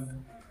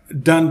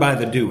done by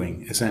the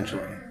doing,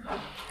 essentially.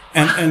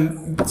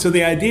 And so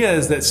the idea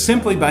is that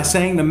simply by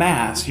saying the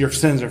Mass, your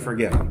sins are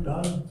forgiven.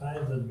 Done by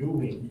the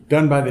doing.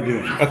 Done by the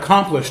doing.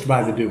 Accomplished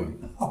by the doing.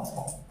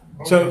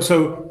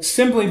 So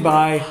simply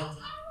by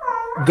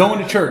going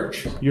to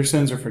church, your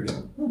sins are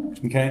forgiven.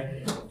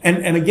 Okay?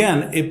 And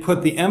again, it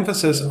put the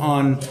emphasis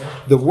on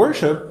the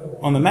worship,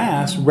 on the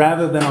Mass,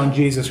 rather than on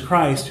Jesus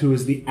Christ, who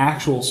is the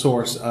actual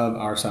source of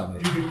our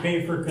salvation. You could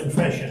pay for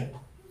confession.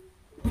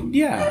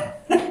 Yeah.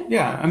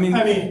 Yeah. I mean,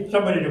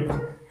 somebody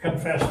to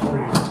confess for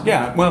you.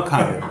 yeah, well,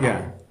 kind of,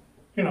 yeah.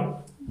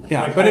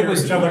 Yeah, Like but it hiring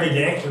was somebody to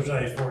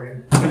exercise for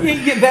you.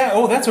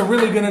 that's a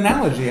really good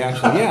analogy,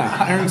 actually. Yeah,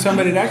 hiring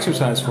somebody to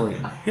exercise for you.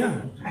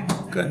 Yeah,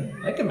 good.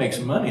 I can make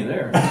some money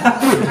there.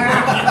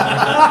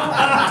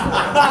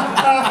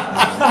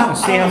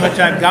 See how much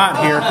I've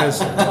got here, because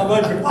How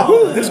much a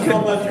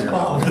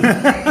pound?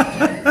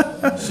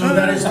 So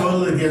that is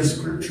totally against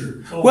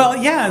Scripture. well,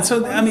 yeah. And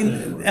so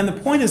and the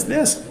point is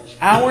this: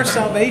 our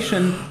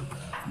salvation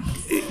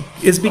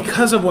is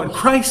because of what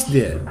Christ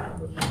did.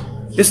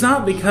 It's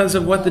not because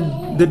of what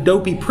the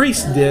dopey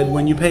priest did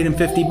when you paid him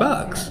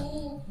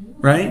 $50,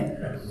 right?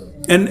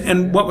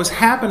 And what was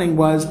happening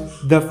was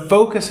the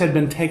focus had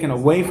been taken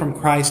away from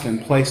Christ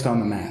and placed on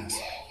the Mass.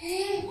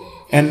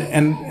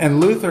 And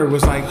Luther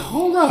was like,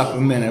 hold up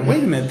a minute,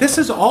 wait a minute, this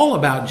is all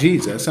about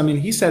Jesus. I mean,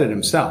 he said it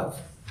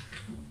himself.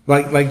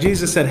 Like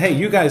Jesus said, hey,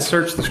 you guys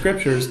search the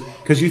Scriptures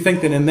because you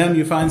think that in them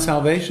you find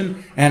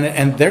salvation,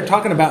 and they're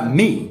talking about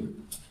me.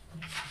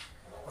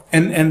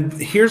 And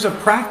here's a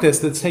practice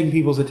that's taking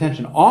people's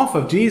attention off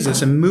of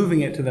Jesus and moving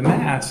it to the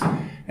Mass.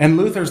 And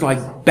Luther's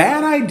like,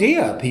 bad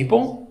idea,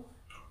 people.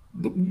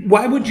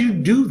 Why would you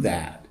do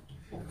that?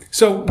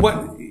 So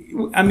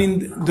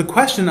the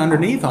question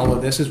underneath all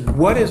of this is,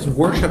 what is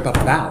worship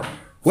about?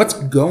 What's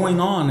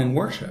going on in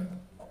worship?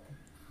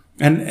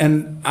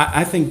 And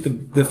I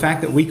think the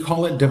fact that we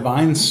call it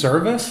divine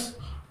service,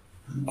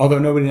 although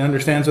nobody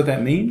understands what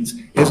that means,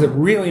 is a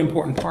really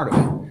important part of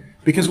it.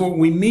 Because what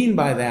we mean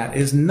by that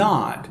is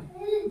not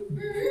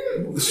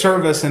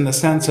service in the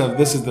sense of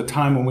this is the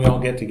time when we all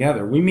get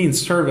together. We mean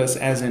service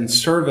as in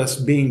service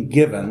being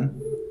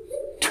given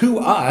to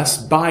us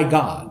by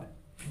God.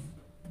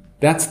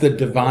 That's the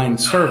divine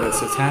service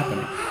that's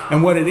happening.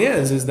 And what it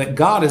is that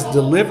God is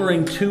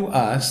delivering to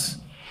us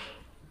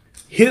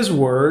His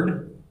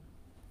Word,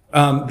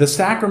 the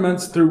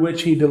sacraments through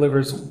which He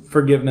delivers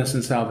forgiveness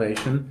and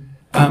salvation,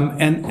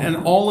 and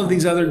all of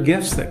these other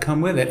gifts that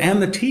come with it,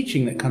 and the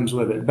teaching that comes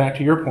with it. Back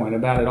to your point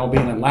about it all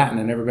being in Latin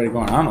and everybody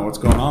going, I don't know what's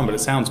going on, but it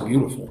sounds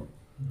beautiful.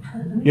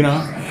 You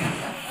know?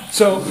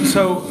 So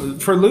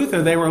for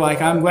Luther, they were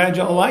like, I'm glad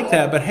y'all like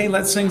that, but hey,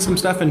 let's sing some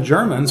stuff in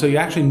German so you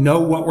actually know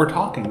what we're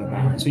talking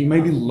about. So you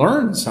maybe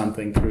learn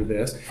something through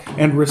this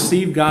and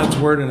receive God's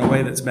Word in a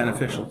way that's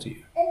beneficial to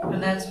you.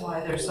 And that's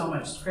why there's so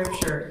much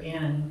scripture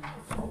in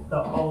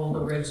the old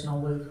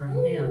original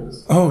Lutheran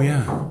hymns. Oh,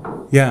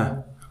 yeah.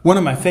 Yeah. One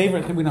of my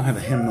favorite, we don't have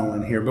a hymnal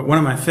in here, but one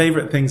of my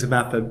favorite things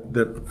about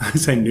the I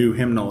say new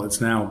hymnal, it's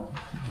now,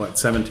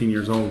 17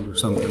 years old or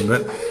something,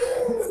 but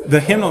the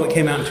hymnal that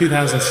came out in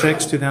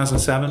 2006,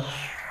 2007,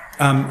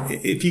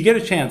 if you get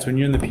a chance when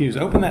you're in the pews,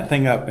 open that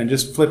thing up and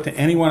just flip to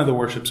any one of the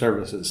worship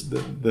services,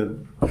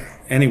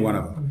 any one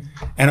of them.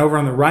 And over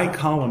on the right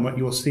column, what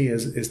you will see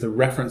is the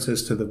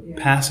references to the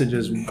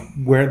passages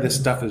where this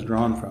stuff is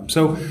drawn from.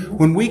 So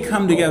when we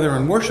come together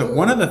and worship,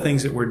 one of the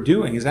things that we're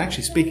doing is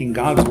actually speaking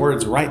God's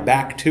words right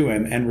back to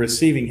Him and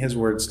receiving His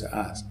words to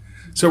us.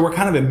 So we're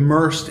kind of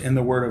immersed in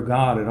the Word of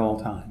God at all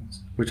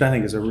times, which I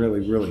think is a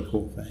really, really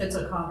cool thing. It's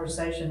a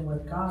conversation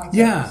with God.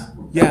 Yeah,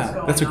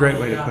 that's a great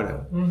way to put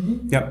it.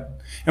 Mm-hmm. Yep.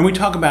 And we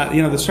talk about,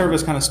 the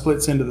service kind of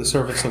splits into the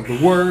service of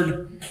the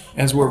Word.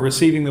 As we're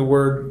receiving the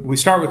Word, we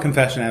start with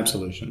confession and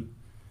absolution.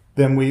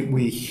 Then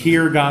we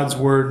hear God's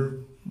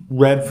Word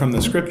read from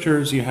the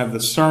Scriptures. You have the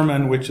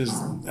sermon, which is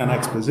an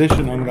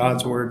exposition on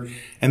God's Word.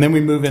 And then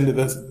we move into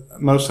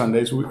most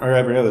Sundays, or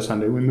every other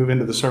Sunday, we move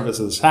into the service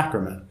of the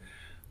sacrament.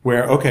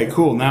 Where, okay,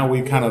 cool, now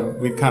we've kind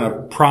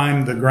of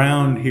primed the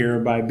ground here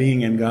by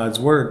being in God's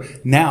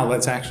Word. Now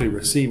let's actually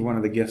receive one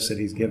of the gifts that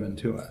He's given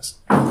to us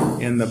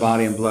in the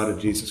body and blood of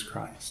Jesus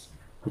Christ,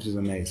 which is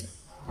amazing.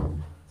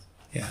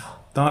 Yeah.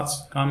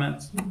 Thoughts?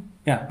 Comments?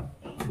 Yeah.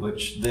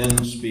 Which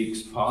then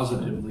speaks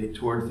positively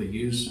toward the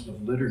use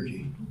of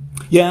liturgy.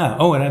 Yeah.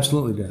 Oh, it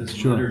absolutely does.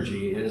 This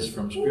liturgy is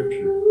from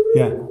Scripture.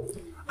 Yeah.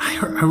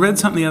 I read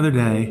something the other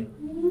day.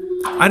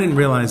 I didn't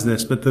realize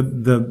this, but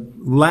the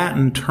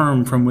Latin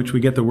term from which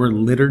we get the word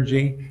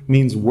liturgy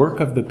means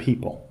work of the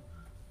people,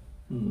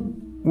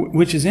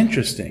 which is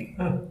interesting.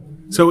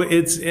 So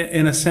it's,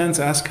 in a sense,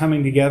 us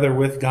coming together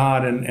with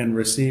God and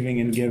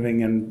receiving and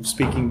giving and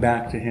speaking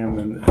back to Him.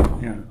 And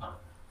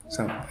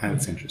so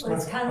that's interesting.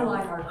 Well, it's kind of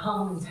like our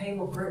common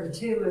table prayer,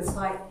 too. It's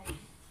like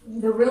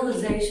the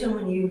realization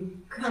when you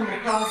come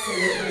across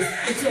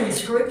it's in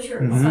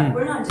Scripture. Mm-hmm. It's like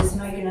we're not just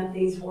making up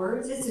these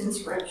words. It's in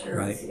Scripture.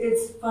 Right.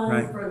 It's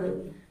fun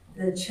for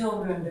the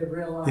children to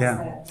realize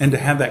that. And to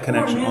have that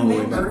connection all the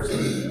way back.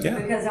 Yeah.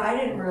 Because I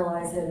didn't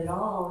realize it at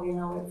all,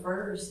 at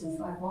first. It's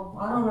like, well,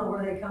 I don't know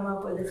where they come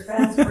up with it.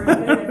 That's pretty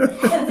good.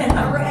 And then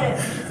I read it.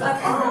 It's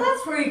like, oh,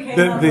 that's where you came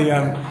up with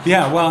it.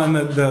 Yeah, well, and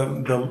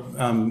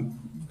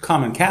the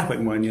common Catholic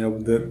one,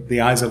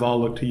 the eyes of all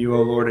look to you,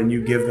 O Lord, and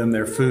you give them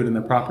their food in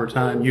the proper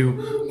time.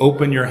 You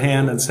open your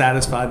hand and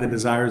satisfy the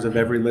desires of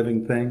every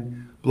living thing.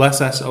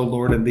 Bless us, O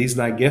Lord, and these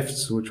thy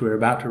gifts, which we are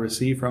about to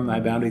receive from thy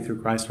bounty through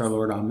Christ our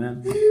Lord.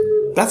 Amen.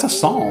 That's a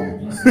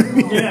psalm.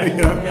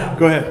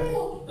 Go ahead.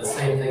 The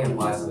same thing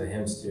applies to the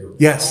hymns, too.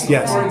 Yes.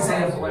 For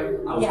example, I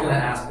was going to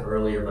ask it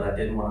earlier, but I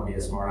didn't want to be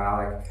a smart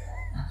aleck.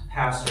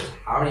 Pastors,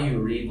 how do you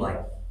read,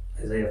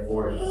 Isaiah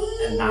 40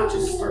 and not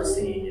just start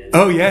singing it?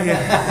 Oh, yeah.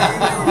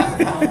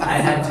 I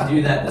had to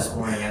do that this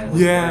morning, and it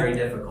was very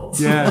difficult.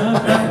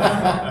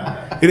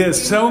 Yeah. It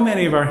is. So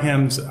many of our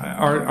hymns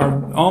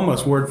are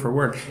almost word for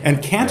word.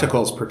 And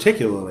canticles,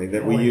 particularly,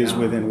 that we use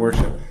within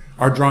worship,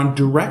 are drawn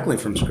directly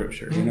from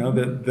Scripture.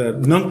 The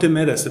Nunc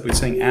Dimittis that we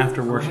sing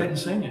after worship. Go ahead and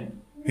sing it.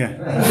 Yeah.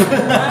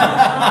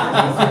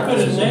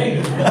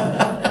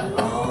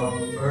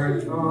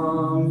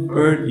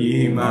 Comfort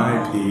ye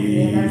my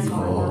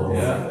people.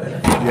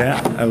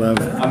 Yeah, I love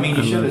it. I mean,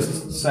 you should have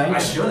sang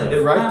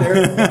it right there.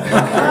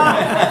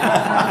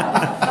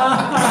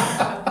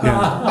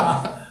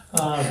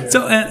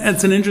 So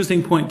it's an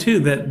interesting point, too,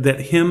 that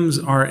hymns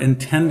are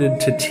intended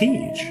to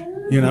teach.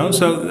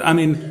 So, I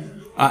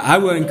mean, I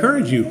would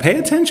encourage you, pay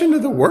attention to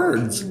the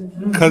words.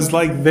 Because,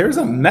 there's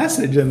a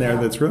message in there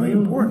that's really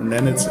important.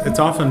 And it's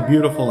often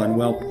beautiful and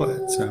well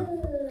put. So,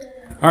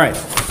 all right.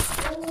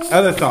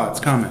 Other thoughts,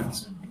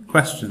 comments,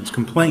 questions,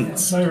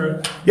 complaints?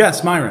 Myron.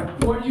 Yes, Myron.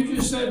 What you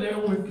just said there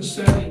with the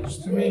settings,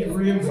 to me,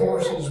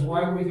 reinforces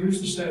why we use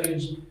the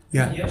settings.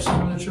 Yeah. Yes,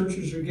 some of the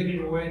churches are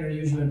getting away and are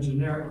using them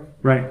generic.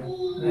 Right.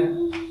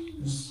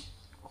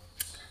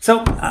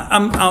 So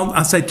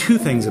I'll say two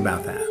things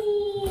about that.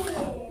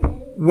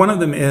 One of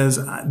them is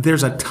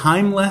there's a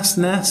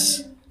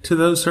timelessness to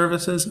those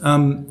services.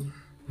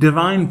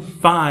 Divine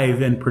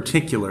 5 in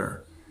particular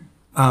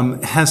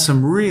has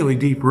some really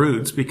deep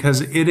roots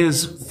because it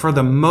is, for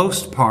the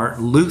most part,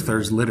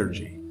 Luther's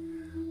liturgy.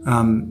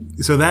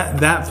 So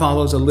that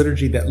follows a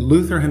liturgy that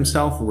Luther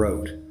himself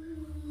wrote.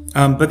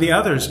 But the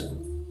others,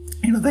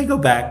 they go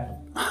back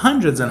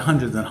hundreds and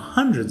hundreds and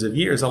hundreds of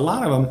years. A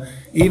lot of them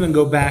even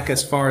go back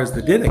as far as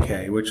the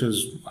Didache, which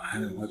was, I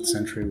don't know, what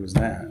century was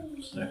that?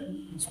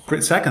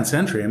 Second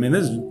century. I mean,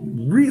 this is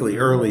really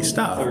early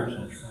stuff.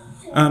 Third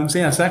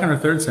century. Second or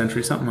third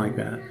century, something like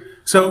that.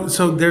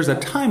 So there's a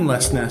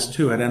timelessness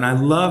to it, and I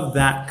love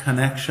that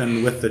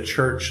connection with the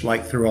church,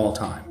 like through all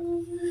time.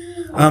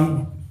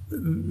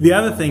 The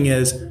other thing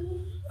is,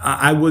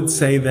 I would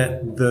say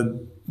that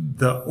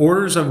the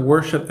orders of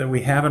worship that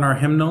we have in our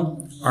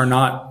hymnal are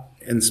not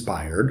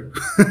inspired,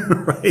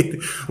 right?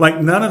 Like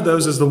none of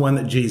those is the one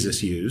that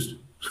Jesus used.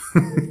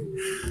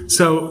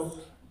 So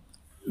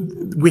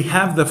we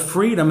have the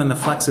freedom and the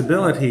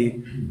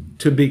flexibility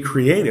to be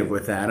creative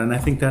with that, and I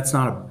think that's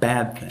not a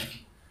bad thing.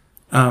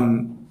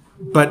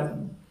 But,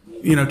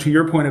 to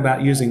your point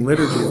about using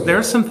liturgy, there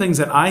are some things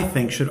that I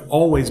think should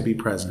always be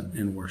present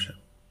in worship,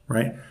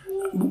 right?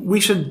 We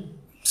should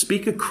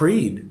speak a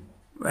creed,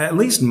 at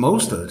least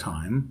most of the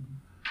time,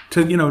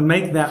 to,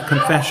 make that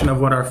confession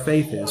of what our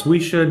faith is. We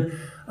should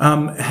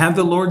have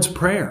the Lord's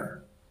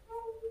Prayer,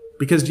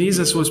 because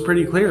Jesus was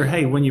pretty clear,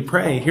 hey, when you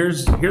pray,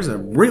 here's a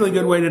really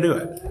good way to do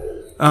it.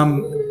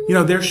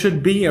 There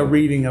should be a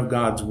reading of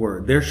God's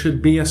Word. There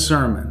should be a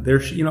sermon. There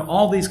should,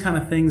 all these kind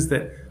of things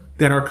that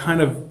are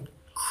kind of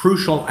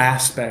crucial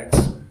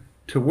aspects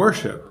to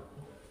worship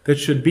that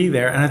should be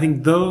there. And I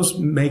think those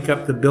make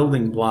up the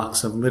building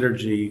blocks of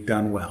liturgy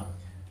done well.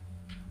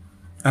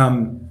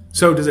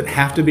 So does it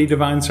have to be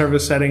divine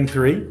service setting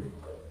 3?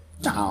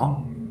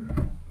 No.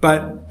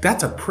 But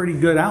that's a pretty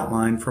good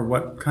outline for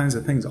what kinds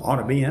of things ought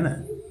to be in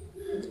it.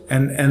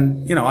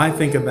 And I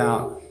think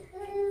about,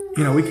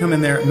 we come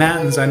in there,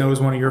 Matins I know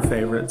is one of your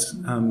favorites.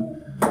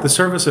 The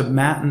service of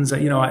Matins,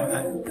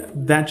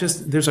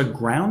 there's a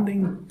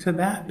grounding to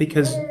that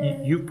because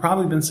you've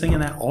probably been singing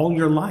that all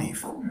your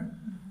life.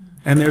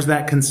 And there's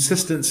that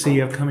consistency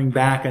of coming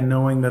back and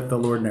knowing that the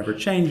Lord never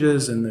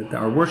changes and that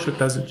our worship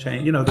doesn't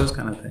change, those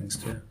kind of things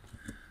too.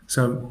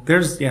 So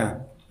there's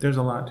a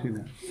lot to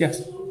that.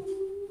 Yes?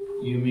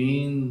 You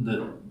mean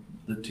that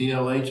the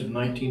TLH of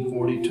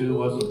 1942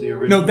 wasn't the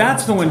original? No,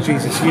 that's the one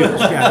Jesus used.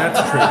 Yeah,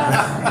 that's true.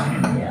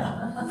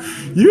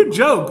 You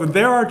joke, but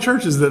there are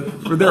churches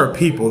there are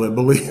people that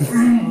believe.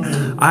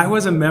 I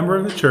was a member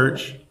of the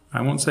church,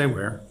 I won't say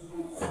where,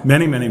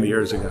 many, many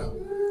years ago.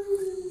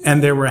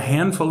 And there were a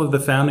handful of the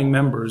founding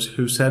members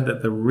who said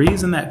that the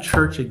reason that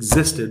church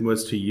existed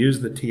was to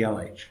use the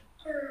TLH.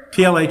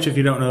 TLH, if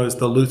you don't know, is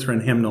the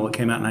Lutheran hymnal. It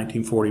came out in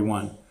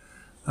 1941.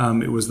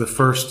 It was the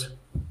first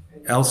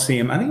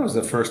LCM. I think it was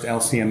the first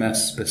LCMS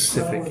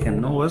specific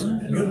hymnal,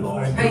 wasn't it?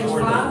 Page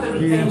 5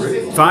 and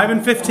page 5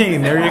 and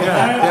 15. There you go.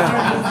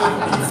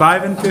 Yeah.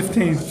 5 and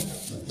 15.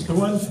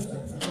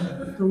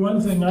 The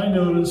one thing I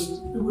noticed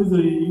with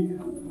the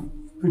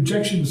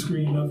projection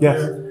screen up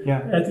there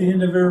at the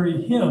end of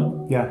every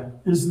hymn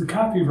is the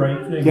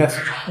copyright thing. Yes.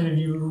 And if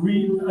you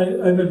read,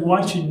 I've been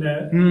watching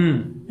that.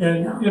 And,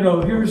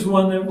 here's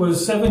one that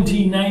was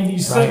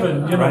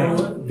 1797,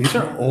 Right. These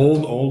are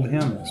old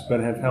hymns, but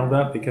have held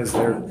up because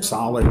they're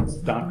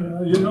solid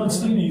doctrine. You don't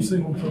see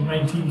anything from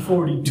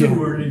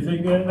 1942 or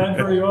anything, not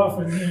very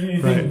often,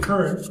 anything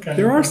current.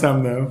 There are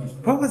some, though.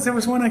 There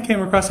was one I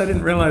came across I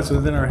didn't realize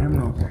was in our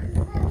hymnal.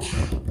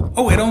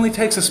 Oh, It Only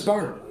Takes a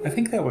Spark. I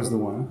think that was the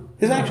one.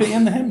 It's actually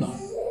in the hymnal.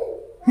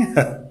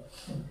 Yeah.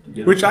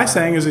 Which I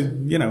sang as a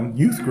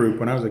youth group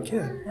when I was a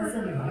kid.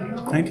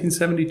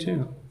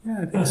 1972.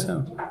 Yeah, I think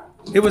so.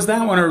 It was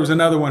that one, or it was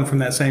another one from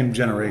that same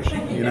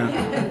generation. Yeah.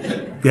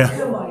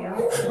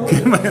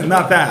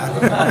 Not that.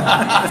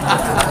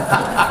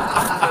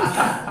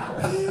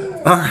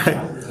 All right.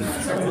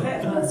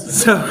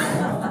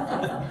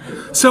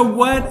 So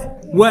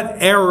what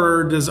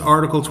error does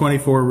Article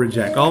 24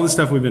 reject? All the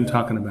stuff we've been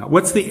talking about.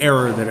 What's the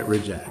error that it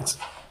rejects?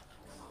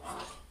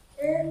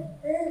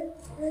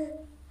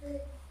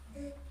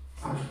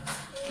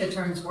 It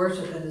turns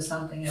worship into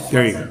something it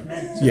There you wasn't go.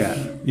 meant to be.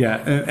 Yeah.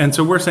 And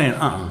so we're saying,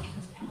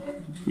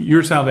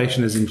 your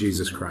salvation is in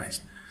Jesus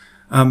Christ.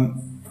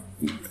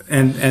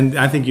 And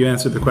I think you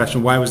answered the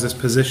question, why was this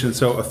position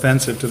so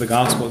offensive to the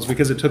gospel? It's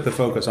because it took the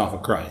focus off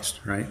of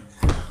Christ, right?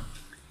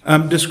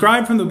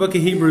 Describe from the book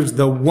of Hebrews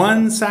the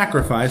one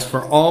sacrifice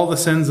for all the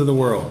sins of the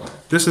world.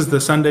 This is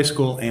the Sunday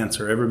school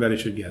answer. Everybody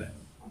should get it.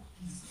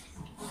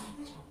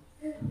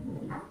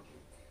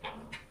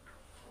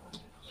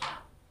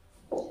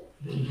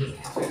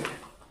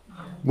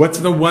 What's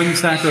the one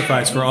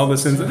sacrifice for all the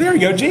sins? There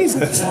you go,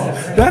 Jesus.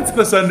 That's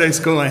the Sunday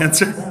school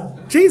answer.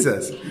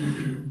 Jesus.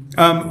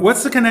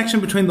 What's the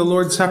connection between the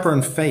Lord's Supper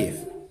and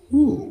faith?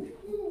 Ooh,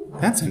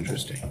 that's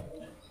interesting.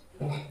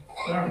 The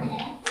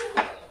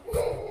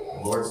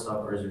Lord's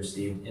Supper is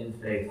received in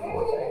faith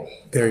for faith.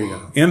 There you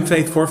go. In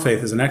faith for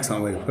faith is an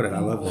excellent way to put it. I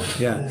love that.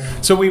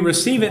 Yeah. So we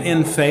receive it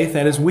in faith.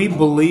 That is, we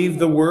believe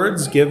the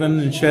words given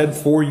and shed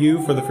for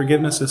you for the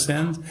forgiveness of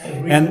sins.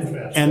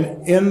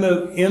 And in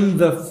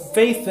the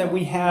faith that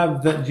we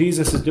have that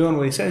Jesus is doing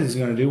what he says he's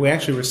going to do, we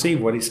actually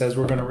receive what he says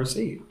we're going to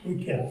receive.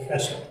 We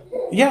confess it.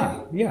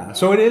 Yeah.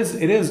 So it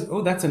is,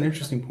 oh, that's an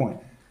interesting point.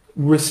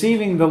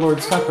 Receiving the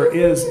Lord's Supper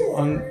is,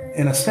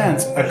 in a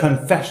sense, a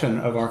confession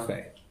of our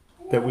faith.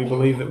 That we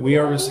believe that we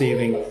are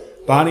receiving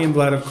body and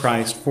blood of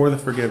Christ for the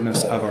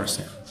forgiveness of our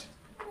sins.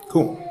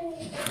 Cool.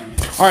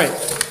 All right,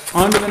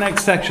 on to the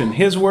next section.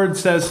 His word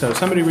says so.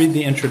 Somebody read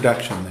the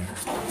introduction there.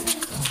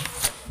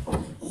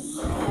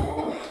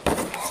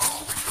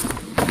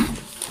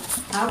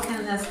 How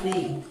can this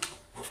be?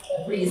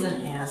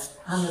 Reason asked.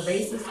 On the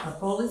basis of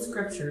Holy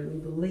Scripture, we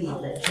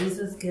believe that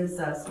Jesus gives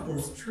us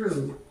his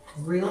true,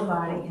 real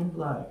body and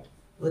blood,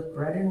 with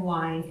bread and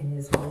wine in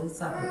his Holy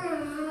Supper.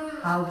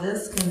 How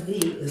this can be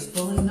is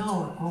fully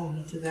known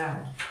only to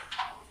God.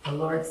 The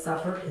Lord's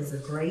Supper is a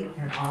great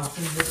and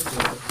awesome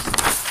mystery.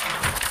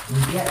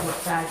 Yet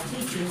what God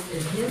teaches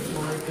in his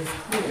word is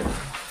clear.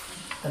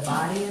 The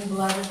body and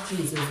blood of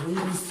Jesus we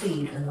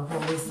receive in the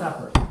Holy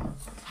Supper.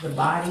 The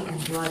body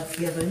and blood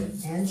given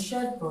and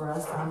shed for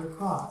us on the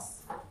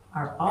cross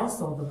are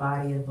also the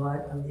body and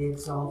blood of the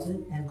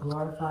exalted and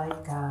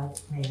glorified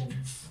God-man.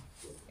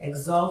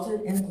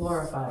 Exalted and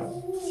glorified,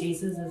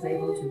 Jesus is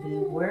able to be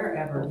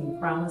wherever he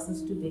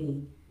promises to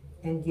be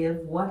and give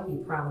what he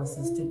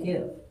promises to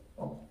give.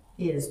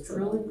 He is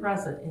truly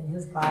present in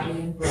his body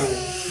and blood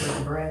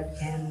with bread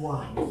and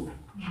wine.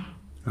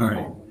 All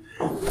right.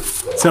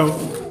 So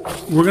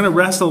we're going to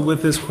wrestle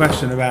with this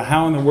question about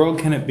how in the world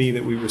can it be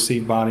that we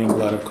receive body and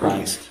blood of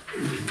Christ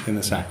in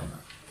the sacrament.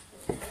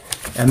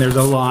 And there's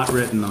a lot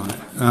written on it.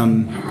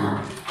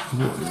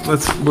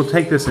 We'll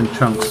take this in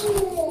chunks.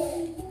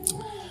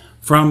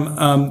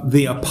 From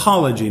the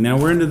Apology. Now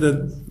we're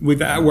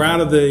out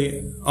of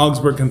the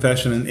Augsburg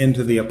Confession and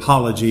into the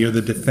Apology, or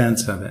the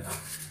defense of it.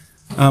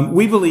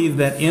 We believe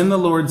that in the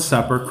Lord's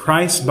Supper,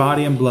 Christ's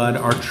body and blood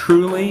are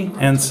truly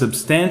and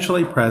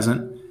substantially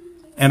present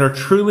and are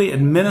truly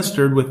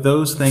administered with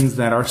those things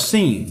that are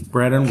seen,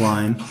 bread and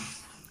wine,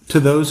 to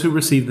those who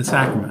receive the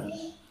sacrament.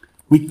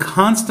 We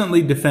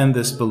constantly defend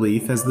this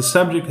belief as the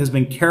subject has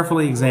been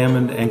carefully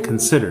examined and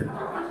considered.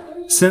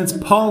 Since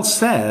Paul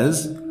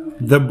says,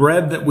 the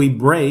bread that we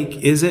break,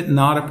 is it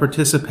not a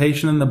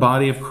participation in the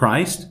body of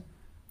Christ?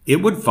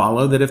 It would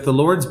follow that if the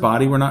Lord's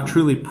body were not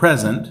truly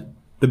present,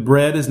 the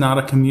bread is not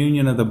a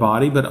communion of the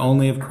body, but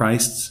only of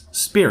Christ's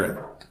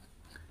spirit.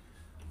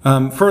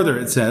 Further,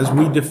 it says,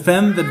 we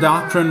defend the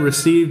doctrine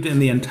received in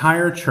the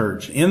entire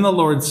church. In the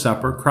Lord's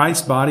Supper,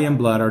 Christ's body and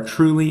blood are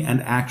truly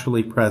and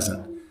actually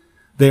present.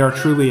 They are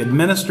truly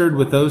administered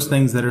with those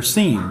things that are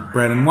seen,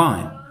 bread and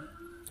wine.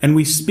 And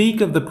we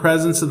speak of the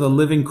presence of the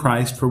living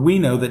Christ, for we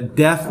know that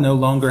death no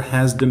longer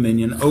has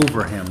dominion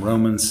over him.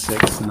 Romans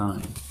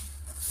 6:9.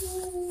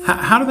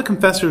 How do the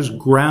confessors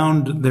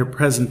ground their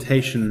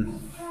presentation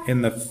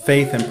in the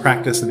faith and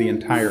practice of the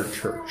entire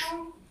church?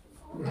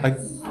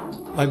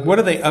 Like what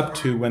are they up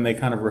to when they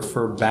kind of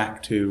refer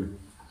back to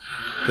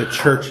the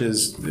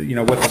church's,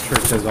 what the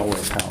church has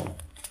always held?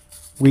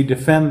 We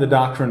defend the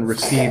doctrine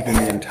received in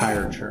the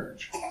entire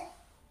church.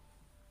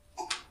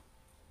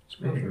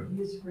 Scripture.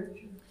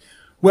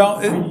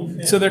 Well,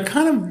 so they're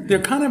kind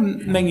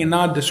of making a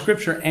nod to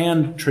Scripture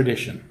and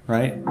tradition,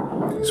 right?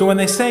 So when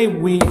they say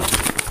we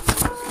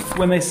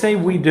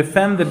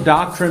defend the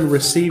doctrine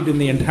received in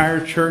the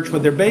entire church,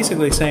 what they're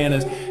basically saying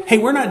is, hey,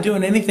 we're not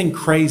doing anything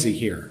crazy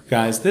here,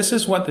 guys. This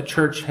is what the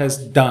church has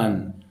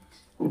done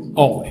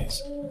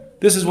always.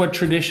 This is what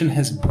tradition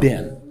has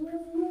been.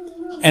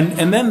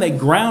 And then they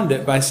ground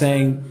it by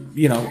saying,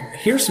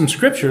 here's some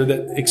Scripture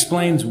that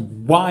explains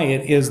why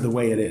it is the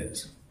way it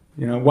is.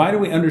 Why do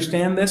we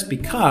understand this?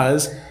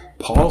 Because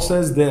Paul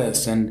says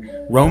this, and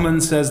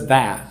Romans says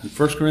that, and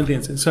 1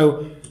 Corinthians.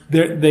 So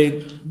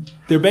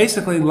they're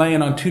basically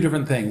laying on two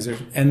different things.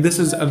 And this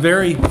is it's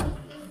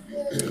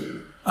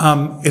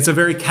a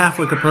very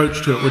Catholic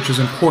approach to it, which is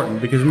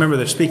important, because remember,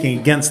 they're speaking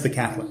against the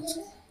Catholics.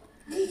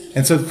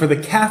 And so for the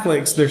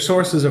Catholics, their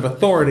sources of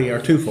authority are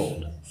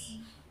twofold.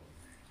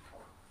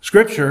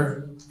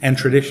 Scripture and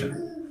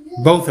tradition.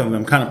 Both of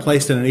them kind of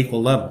placed at an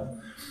equal level.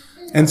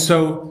 And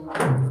so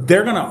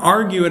they're going to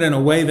argue it in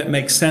a way that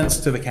makes sense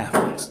to the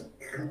Catholics.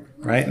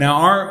 Right? Now,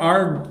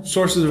 our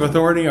sources of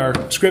authority are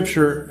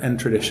Scripture and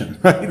tradition.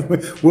 Right?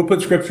 We'll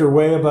put Scripture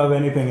way above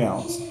anything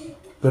else.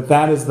 But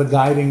that is the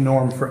guiding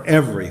norm for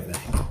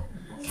everything.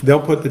 They'll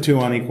put the two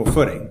on equal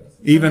footing,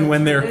 even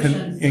when they're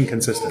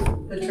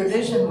inconsistent. The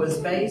tradition was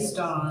based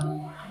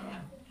on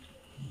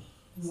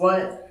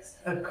what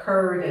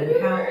occurred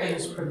and how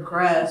things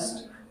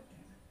progressed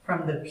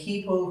from the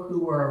people who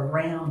were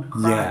around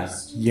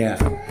Christ.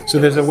 Yeah. So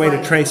there's a way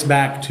to trace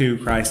back to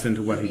Christ and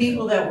to what he did.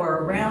 People that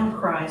were around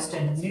Christ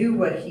and knew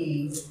what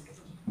he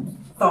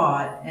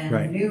thought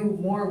and knew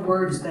more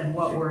words than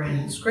what were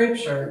in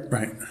Scripture.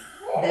 Right.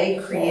 They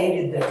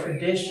created the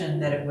tradition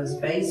that it was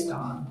based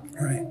on.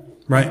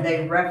 Right. And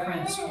they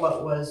referenced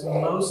what was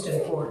most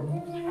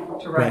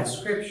important to write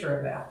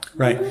Scripture about.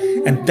 Right.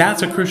 And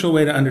that's a crucial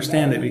way to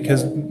understand it,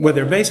 because what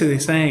they're basically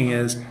saying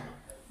is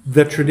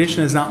the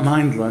tradition is not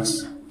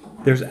mindless.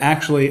 There's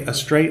actually a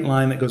straight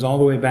line that goes all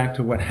the way back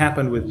to what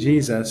happened with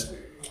Jesus,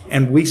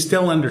 and we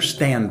still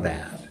understand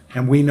that.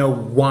 And we know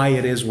why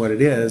it is what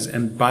it is.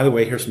 And by the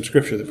way, here's some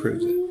scripture that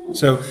proves it.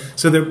 So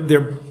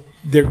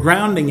they're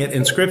grounding it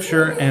in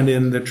scripture and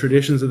in the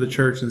traditions of the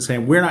church and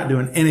saying, we're not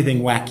doing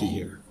anything wacky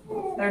here.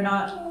 They're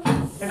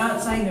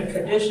not saying the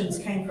traditions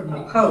came from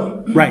the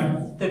Pope.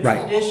 Right. The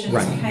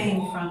traditions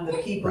came from the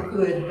people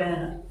who had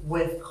been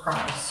with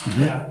Christ.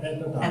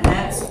 Mm-hmm. And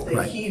that's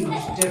the huge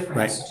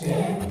difference too.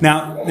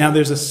 Now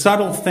there's a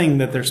subtle thing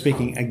that they're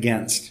speaking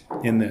against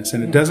in this,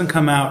 and it doesn't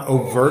come out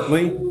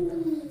overtly,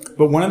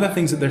 but one of the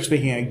things that they're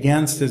speaking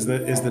against is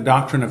the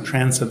doctrine of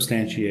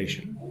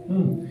transubstantiation.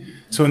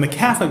 So in the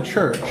Catholic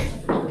Church,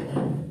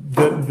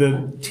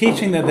 the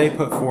teaching that they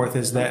put forth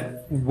is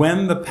that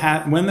when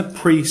the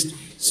priest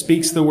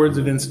speaks the words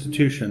of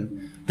institution,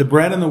 the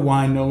bread and the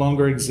wine no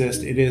longer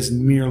exist. It is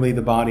merely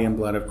the body and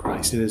blood of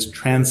Christ. It is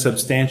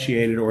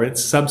transubstantiated, or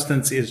its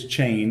substance is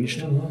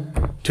changed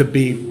to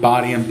be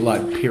body and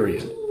blood,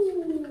 period.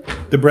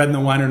 The bread and the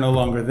wine are no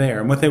longer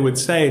there. And what they would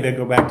say, they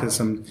go back to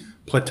some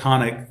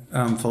Platonic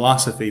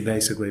philosophy,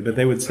 basically, but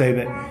they would say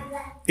that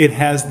it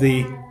has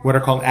what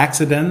are called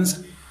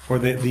accidens, or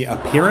the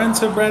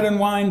appearance of bread and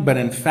wine, but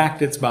in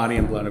fact it's body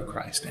and blood of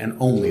Christ, and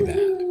only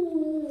that.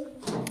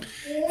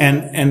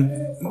 And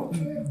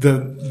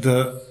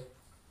the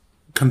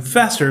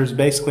confessors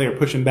basically are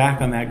pushing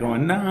back on that,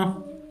 going,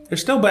 no,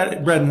 there's still bread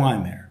and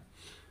wine there.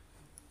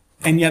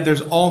 And yet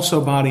there's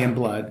also body and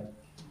blood.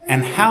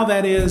 And how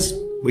that is,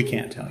 we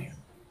can't tell you.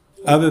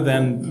 Other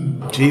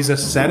than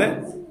Jesus said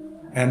it,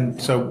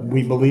 and so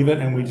we believe it,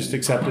 and we just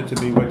accept it to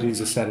be what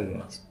Jesus said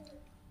it is.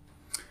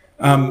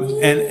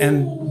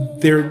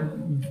 And they're,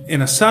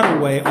 in a subtle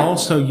way,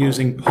 also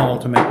using Paul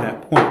to make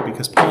that point,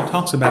 because Paul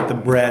talks about the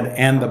bread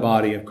and the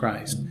body of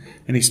Christ,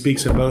 and he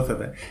speaks of both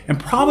of it. And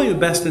probably the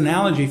best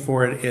analogy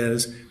for it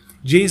is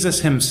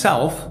Jesus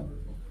himself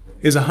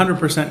is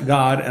 100%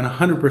 God and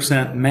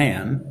 100%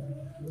 man,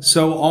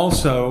 so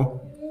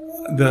also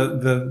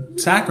the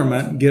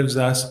sacrament gives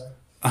us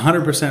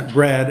 100%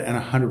 bread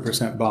and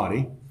 100%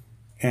 body,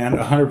 and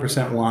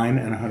 100% wine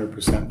and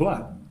 100%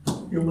 blood.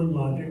 Human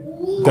logic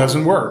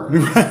doesn't work,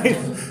 right?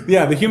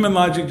 Yeah, the human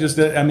logic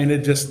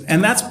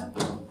and that's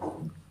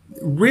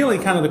really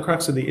kind of the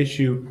crux of the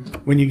issue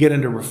when you get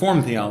into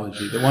Reformed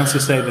theology that wants to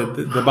say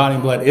that the body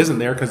and blood isn't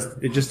there because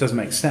it just doesn't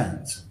make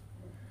sense.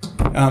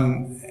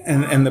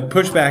 And the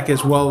pushback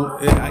is, well,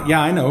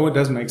 yeah, I know it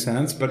doesn't make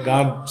sense, but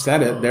God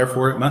said it,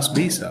 therefore it must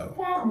be so.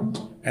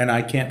 And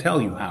I can't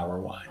tell you how or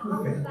why.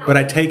 But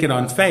I take it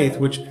on faith,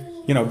 which,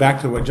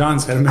 back to what John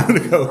said a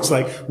minute ago, it's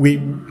like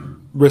we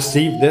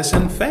receive this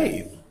in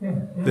faith,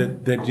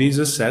 that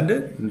Jesus said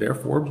it, and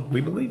therefore we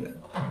believe it.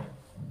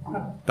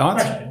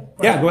 Thoughts?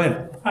 Yeah, go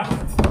ahead.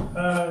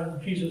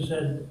 Jesus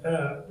said,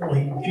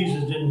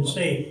 Jesus didn't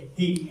say,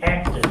 he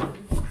acted.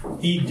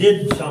 He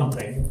did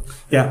something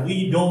that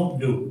we don't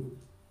do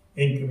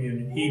in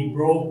communion. He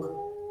broke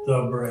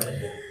the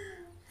bread.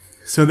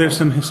 So there's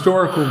some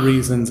historical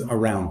reasons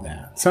around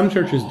that. Some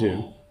churches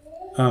do.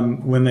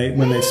 When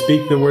they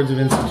speak the words of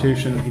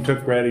institution, he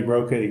took bread, he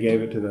broke it, he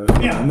gave it to those.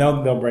 And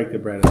they'll break the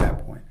bread at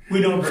that point.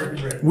 We don't break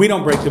the bread. We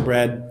don't break the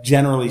bread,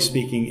 generally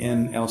speaking,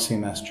 in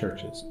LCMS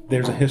churches.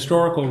 There's a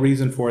historical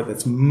reason for it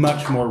that's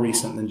much more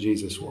recent than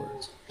Jesus'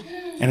 words.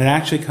 And it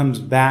actually comes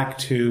back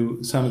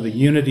to some of the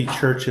unity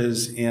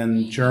churches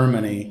in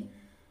Germany,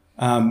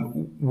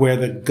 where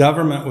the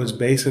government was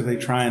basically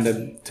trying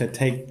to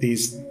take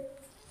these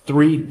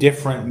three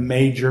different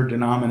major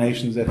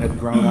denominations that had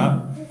grown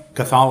up: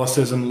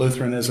 Catholicism,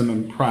 Lutheranism,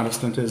 and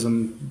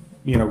Protestantism,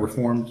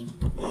 Reformed.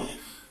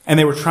 And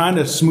they were trying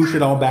to smoosh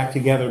it all back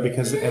together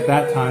because at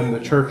that time the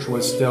church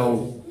was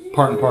still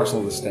part and parcel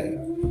of the state.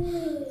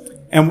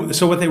 And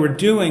so what they were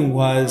doing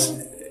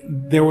was,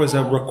 there was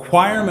a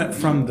requirement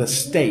from the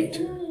state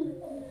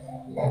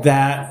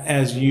that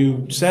as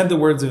you said the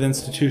words of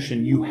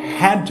institution, you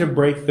had to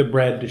break the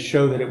bread to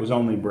show that it was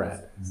only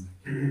bread.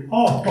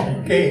 Oh,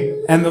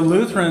 okay. And the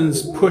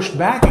Lutherans pushed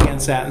back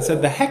against that and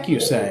said, the heck you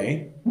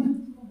say,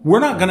 we're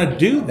not going to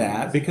do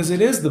that because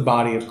it is the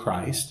body of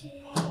Christ.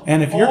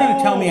 And if you're going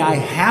to tell me I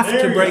have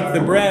to break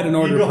the bread in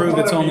order to prove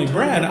it's only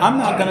bread, I'm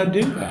not going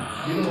to do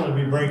that. You don't want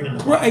to be breaking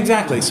the bread. Right,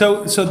 exactly.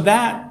 So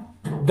that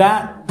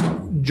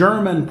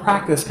German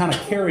practice kind of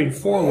carried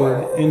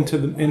forward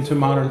into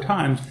modern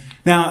times.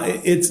 Now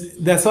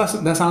that's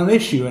not an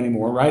issue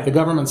anymore, right? The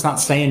government's not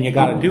saying you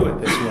got to do it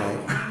this way.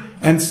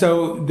 And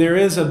so there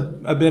is a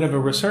bit of a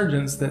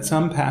resurgence that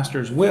some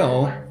pastors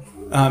will,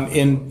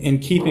 in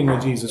keeping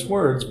with Jesus'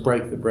 words,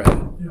 break the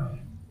bread.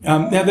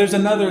 Now, there's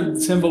another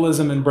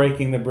symbolism in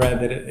breaking the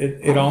bread, that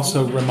it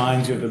also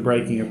reminds you of the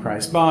breaking of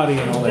Christ's body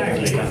and all that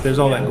kind of stuff. There's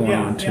all that going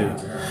on too.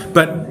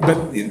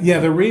 But yeah,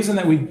 the reason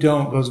that we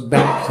don't goes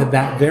back to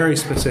that very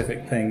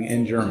specific thing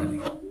in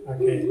Germany.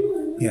 Okay.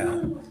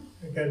 Yeah.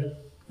 Okay.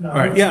 All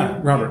right.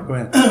 Yeah, Robert, go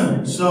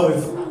ahead. So,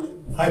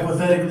 if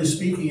hypothetically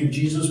speaking, if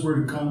Jesus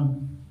were to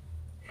come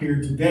here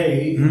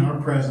today in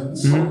our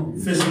presence,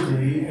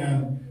 physically,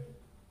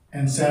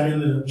 and sat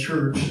in the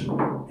church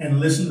and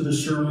listened to the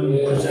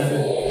sermon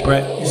presented,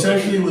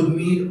 essentially with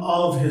meat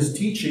of his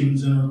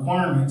teachings and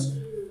requirements,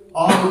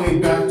 all the way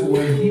back to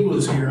when he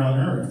was here on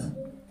earth,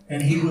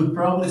 and he would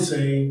probably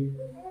say,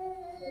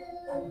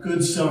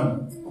 good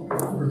son,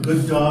 or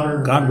good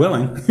daughter. God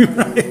willing.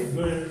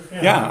 Right?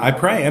 Yeah, I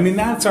pray. I mean,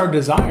 that's our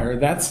desire.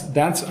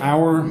 That's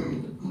our...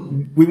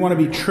 We want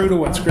to be true to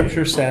what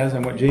Scripture says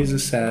and what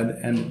Jesus said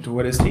and to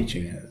what his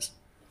teaching is.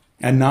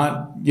 And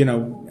not,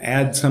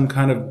 add some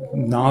kind of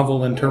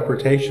novel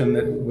interpretation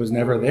that was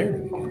never there to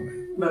begin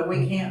with. But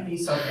we can't be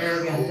so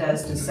arrogant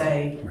as to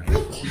say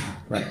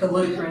the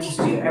Lutherans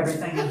do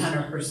everything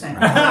 100%.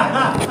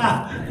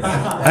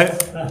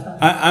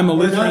 I'm a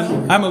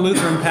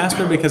Lutheran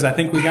pastor because I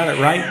think we got it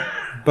right,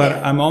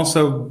 but I'm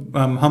also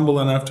humble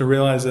enough to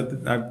realize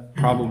that I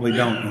probably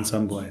don't in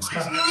some places.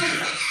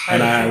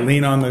 And I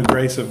lean on the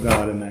grace of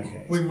God in that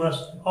case. We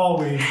must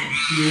always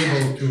be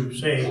able to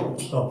say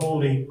the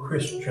Holy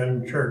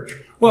Christian Church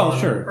on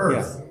sure.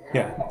 Earth.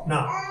 Yeah.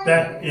 Now,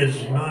 that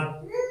is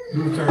not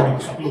Lutheran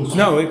exclusive.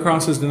 No, it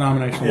crosses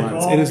denominational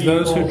lines. It is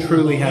those who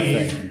truly have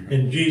faith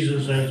in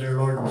Jesus as their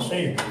Lord and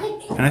Savior.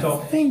 And I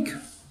think,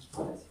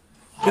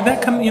 did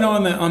that come,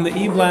 on the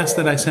e-blast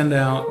that I send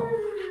out,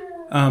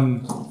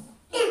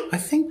 I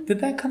think, did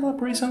that come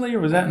up recently, or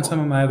was that in some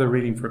of my other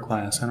reading for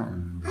class? I don't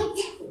remember.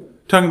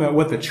 Talking about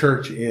what the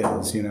church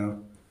is,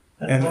 and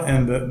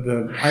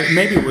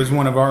maybe it was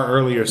one of our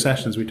earlier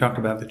sessions we talked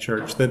about the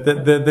church, that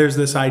there's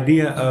this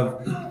idea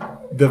of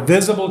the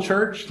visible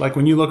church, like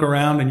when you look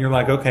around and you're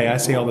like, okay, I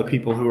see all the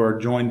people who are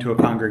joined to a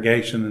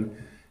congregation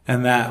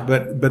and that,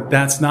 but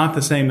that's not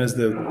the same as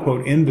the,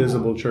 quote,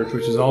 invisible church,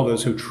 which is all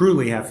those who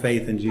truly have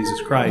faith in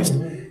Jesus Christ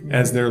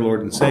as their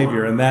Lord and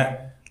Savior, and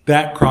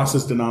that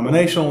crosses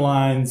denominational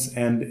lines,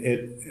 and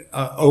it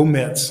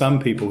omits some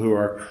people who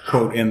are,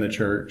 quote, in the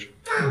church.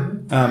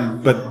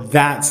 But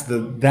that's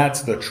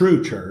the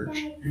true church.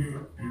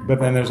 But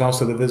then there's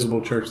also the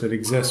visible church that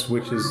exists,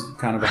 which is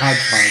kind of a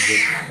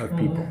hodgepodge of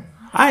people.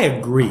 I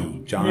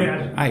agree, John.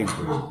 Yeah. I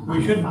agree.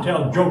 We shouldn't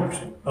tell jokes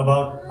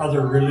about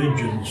other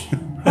religions.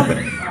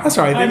 That's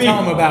all right. They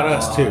tell them about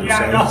us, too.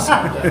 Yeah, so.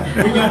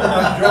 We got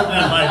enough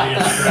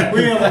jokers.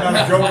 We have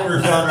enough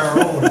jokers on our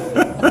own.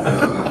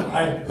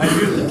 I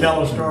used to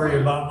tell a story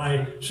about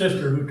my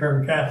sister who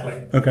turned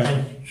Catholic. Okay.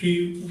 And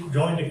she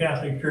joined the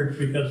Catholic Church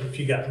because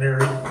she got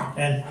married.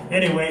 And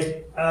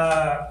anyway,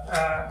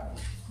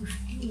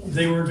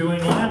 they were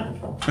doing Latin.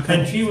 Okay.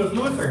 And she was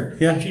Lutheran.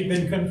 Yeah. And she'd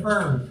been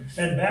confirmed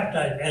and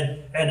baptized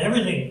and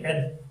everything.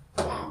 And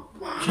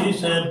she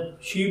said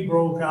she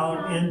broke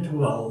out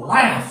into a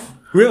laugh.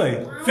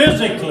 Really?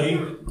 Physically,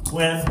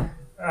 when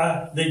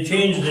they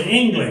changed to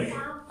English.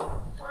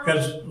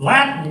 Because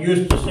Latin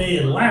used to say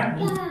in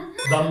Latin,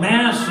 the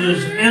Mass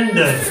is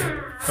ended.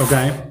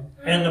 Okay.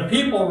 And the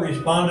people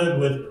responded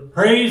with,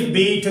 praise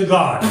be to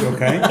God.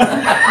 Okay.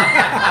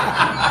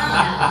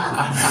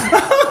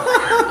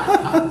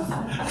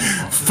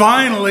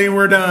 Finally,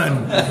 we're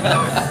done.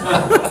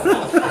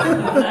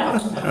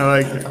 I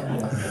like it.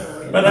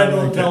 But I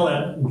don't tell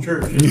that in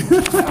church.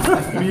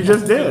 You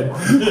just did.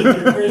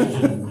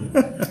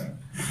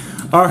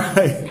 All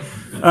right.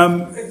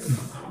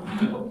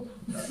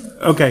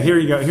 Okay, here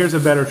you go. Here's a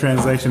better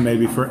translation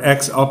maybe for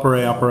ex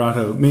opere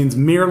operato. It means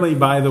merely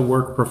by the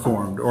work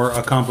performed or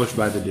accomplished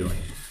by the doing.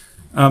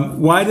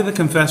 Why do the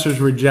confessors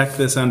reject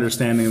this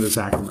understanding of the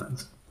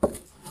sacraments?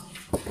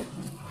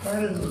 Why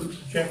do they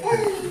reject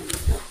it?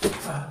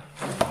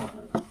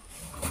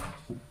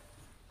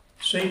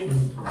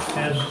 Satan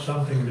has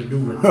something to do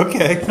with it.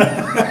 Okay,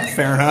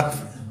 fair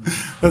enough.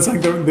 That's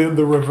like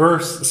the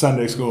reverse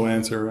Sunday school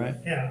answer, right?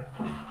 Yeah.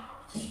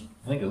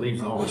 I think it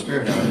leaves the Holy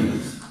Spirit out of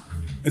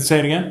it. Say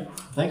it again?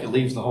 I think it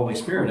leaves the Holy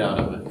Spirit out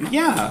of it.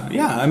 Yeah.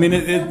 I mean,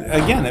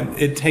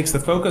 it takes the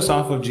focus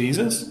off of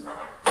Jesus.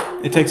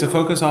 It takes the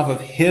focus off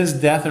of his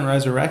death and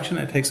resurrection.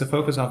 It takes the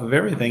focus off of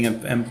everything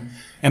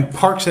and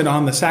parks it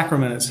on the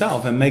sacrament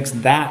itself and makes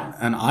that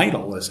an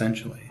idol,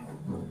 essentially.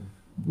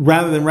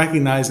 Rather than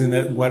recognizing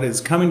that what is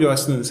coming to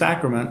us through the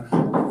sacrament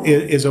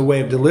is a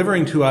way of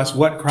delivering to us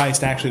what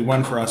Christ actually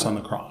won for us on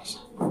the cross.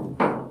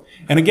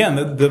 And again,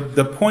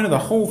 the point of the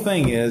whole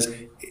thing is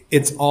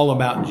it's all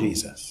about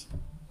Jesus.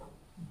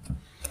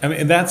 I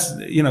mean, that's,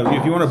 if you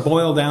want to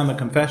boil down the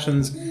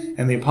confessions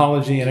and the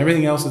apology and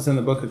everything else that's in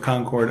the Book of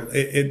Concord,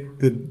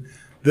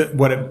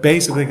 what it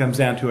basically comes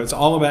down to, it's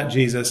all about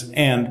Jesus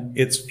and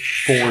it's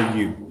for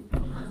you.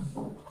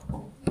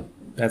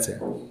 That's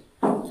it.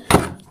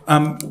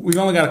 We've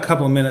only got a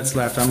couple of minutes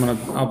left.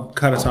 I'll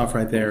cut us off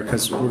right there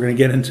because we're going to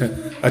get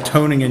into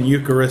atoning and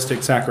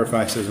Eucharistic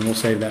sacrifices, and we'll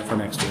save that for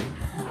next week.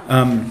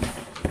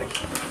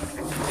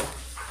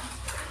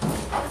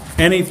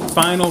 Any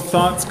final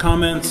thoughts,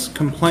 comments,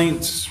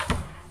 complaints,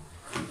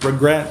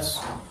 regrets?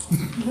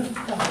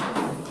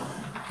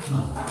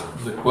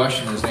 The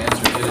question is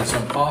answered. It is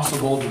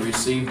impossible to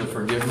receive the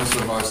forgiveness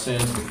of our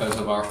sins because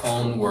of our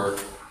own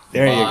work.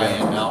 There you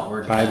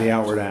go. By the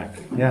outward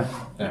act. Yeah.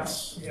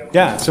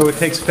 Yeah. So it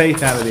takes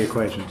faith out of the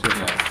equation too.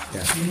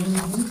 Yeah.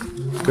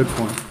 Good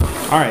point.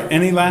 All right.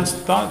 Any last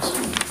thoughts? I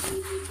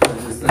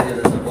was just thinking,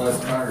 as a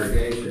blessed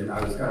congregation,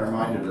 I was kind of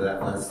reminded of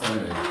that last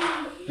Sunday.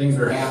 Things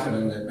are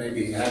happening that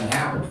maybe hadn't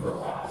happened for a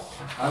while.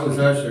 I was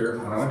usher,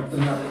 when I went to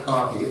clean up the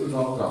coffee, it was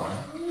all gone.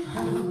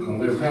 When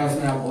we were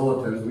passing out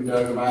bulletins, we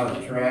dug them out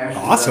of the trash.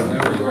 Awesome.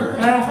 Everywhere.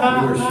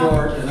 We were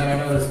short, and then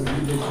I noticed when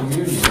we did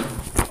communion,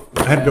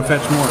 I had to go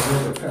fetch more.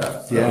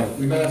 So Yeah.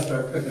 we may have to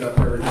start picking up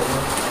every day.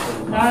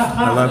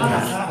 I love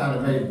that. Kind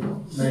of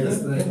made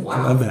us think, wow.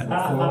 I love that.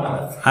 what's going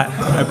on?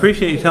 I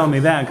appreciate you telling me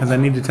that because I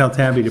need to tell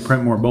Tabby to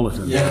print more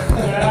bulletins.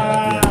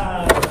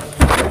 Yeah.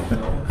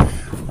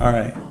 All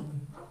right.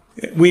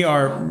 We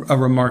are a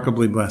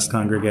remarkably blessed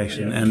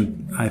congregation,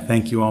 and I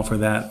thank you all for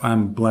that.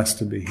 I'm blessed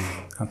to be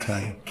here, I'll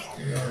tell you.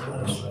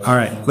 All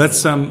right,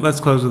 let's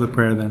close with a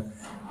prayer then.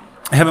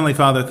 Heavenly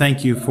Father,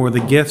 thank you for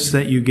the gifts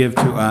that you give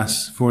to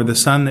us, for the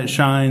sun that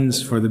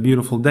shines, for the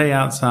beautiful day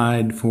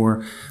outside,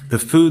 for the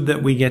food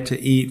that we get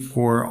to eat,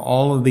 for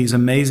all of these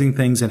amazing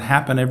things that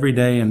happen every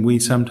day, and we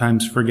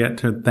sometimes forget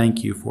to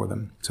thank you for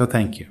them. So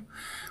thank you.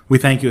 We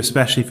thank you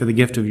especially for the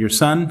gift of your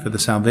Son, for the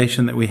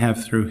salvation that we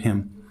have through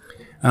him.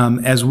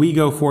 As we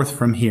go forth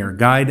from here,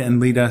 guide and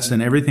lead us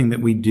in everything that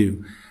we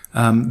do,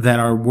 that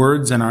our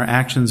words and our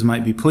actions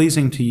might be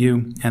pleasing to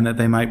you, and that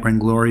they might bring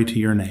glory to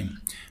your name.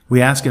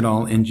 We ask it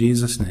all in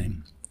Jesus'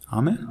 name.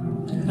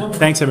 Amen.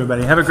 Thanks,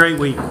 everybody. Have a great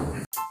week.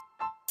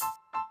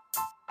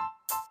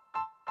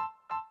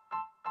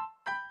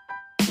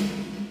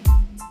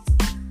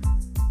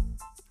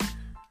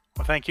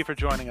 Well, thank you for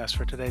joining us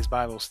for today's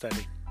Bible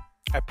study.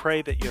 I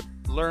pray that you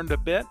learned a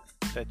bit,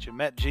 that you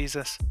met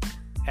Jesus,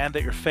 and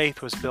that your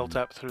faith was built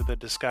up through the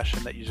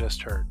discussion that you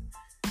just heard.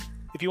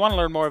 If you want to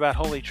learn more about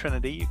Holy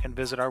Trinity, you can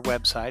visit our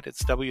website.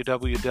 It's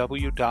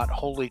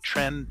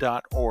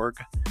www.holytrin.org.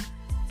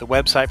 The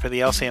website for the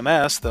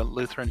LCMS, the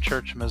Lutheran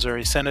Church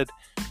Missouri Synod,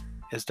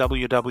 is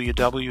www.lcms.org.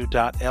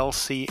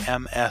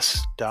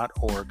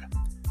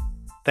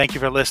 Thank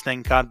you for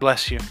listening. God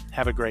bless you.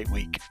 Have a great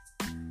week.